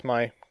go. That's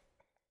my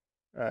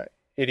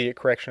idiot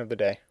correction of the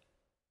day.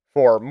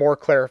 For more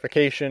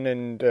clarification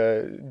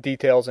and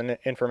details and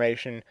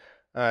information,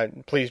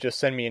 please just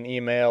send me an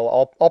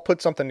email. I'll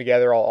put something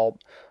together. I'll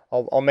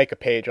make a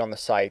page on the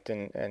site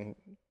and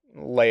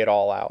lay it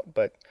all out.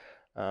 But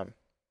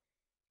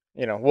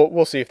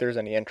we'll see if there's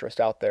any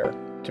interest out there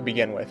to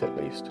begin with, at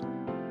least.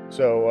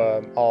 So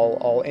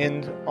I'll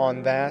end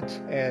on that,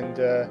 and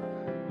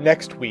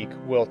next week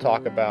we'll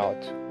talk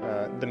about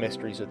the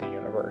mysteries of the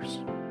universe.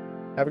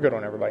 Have a good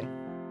one, everybody.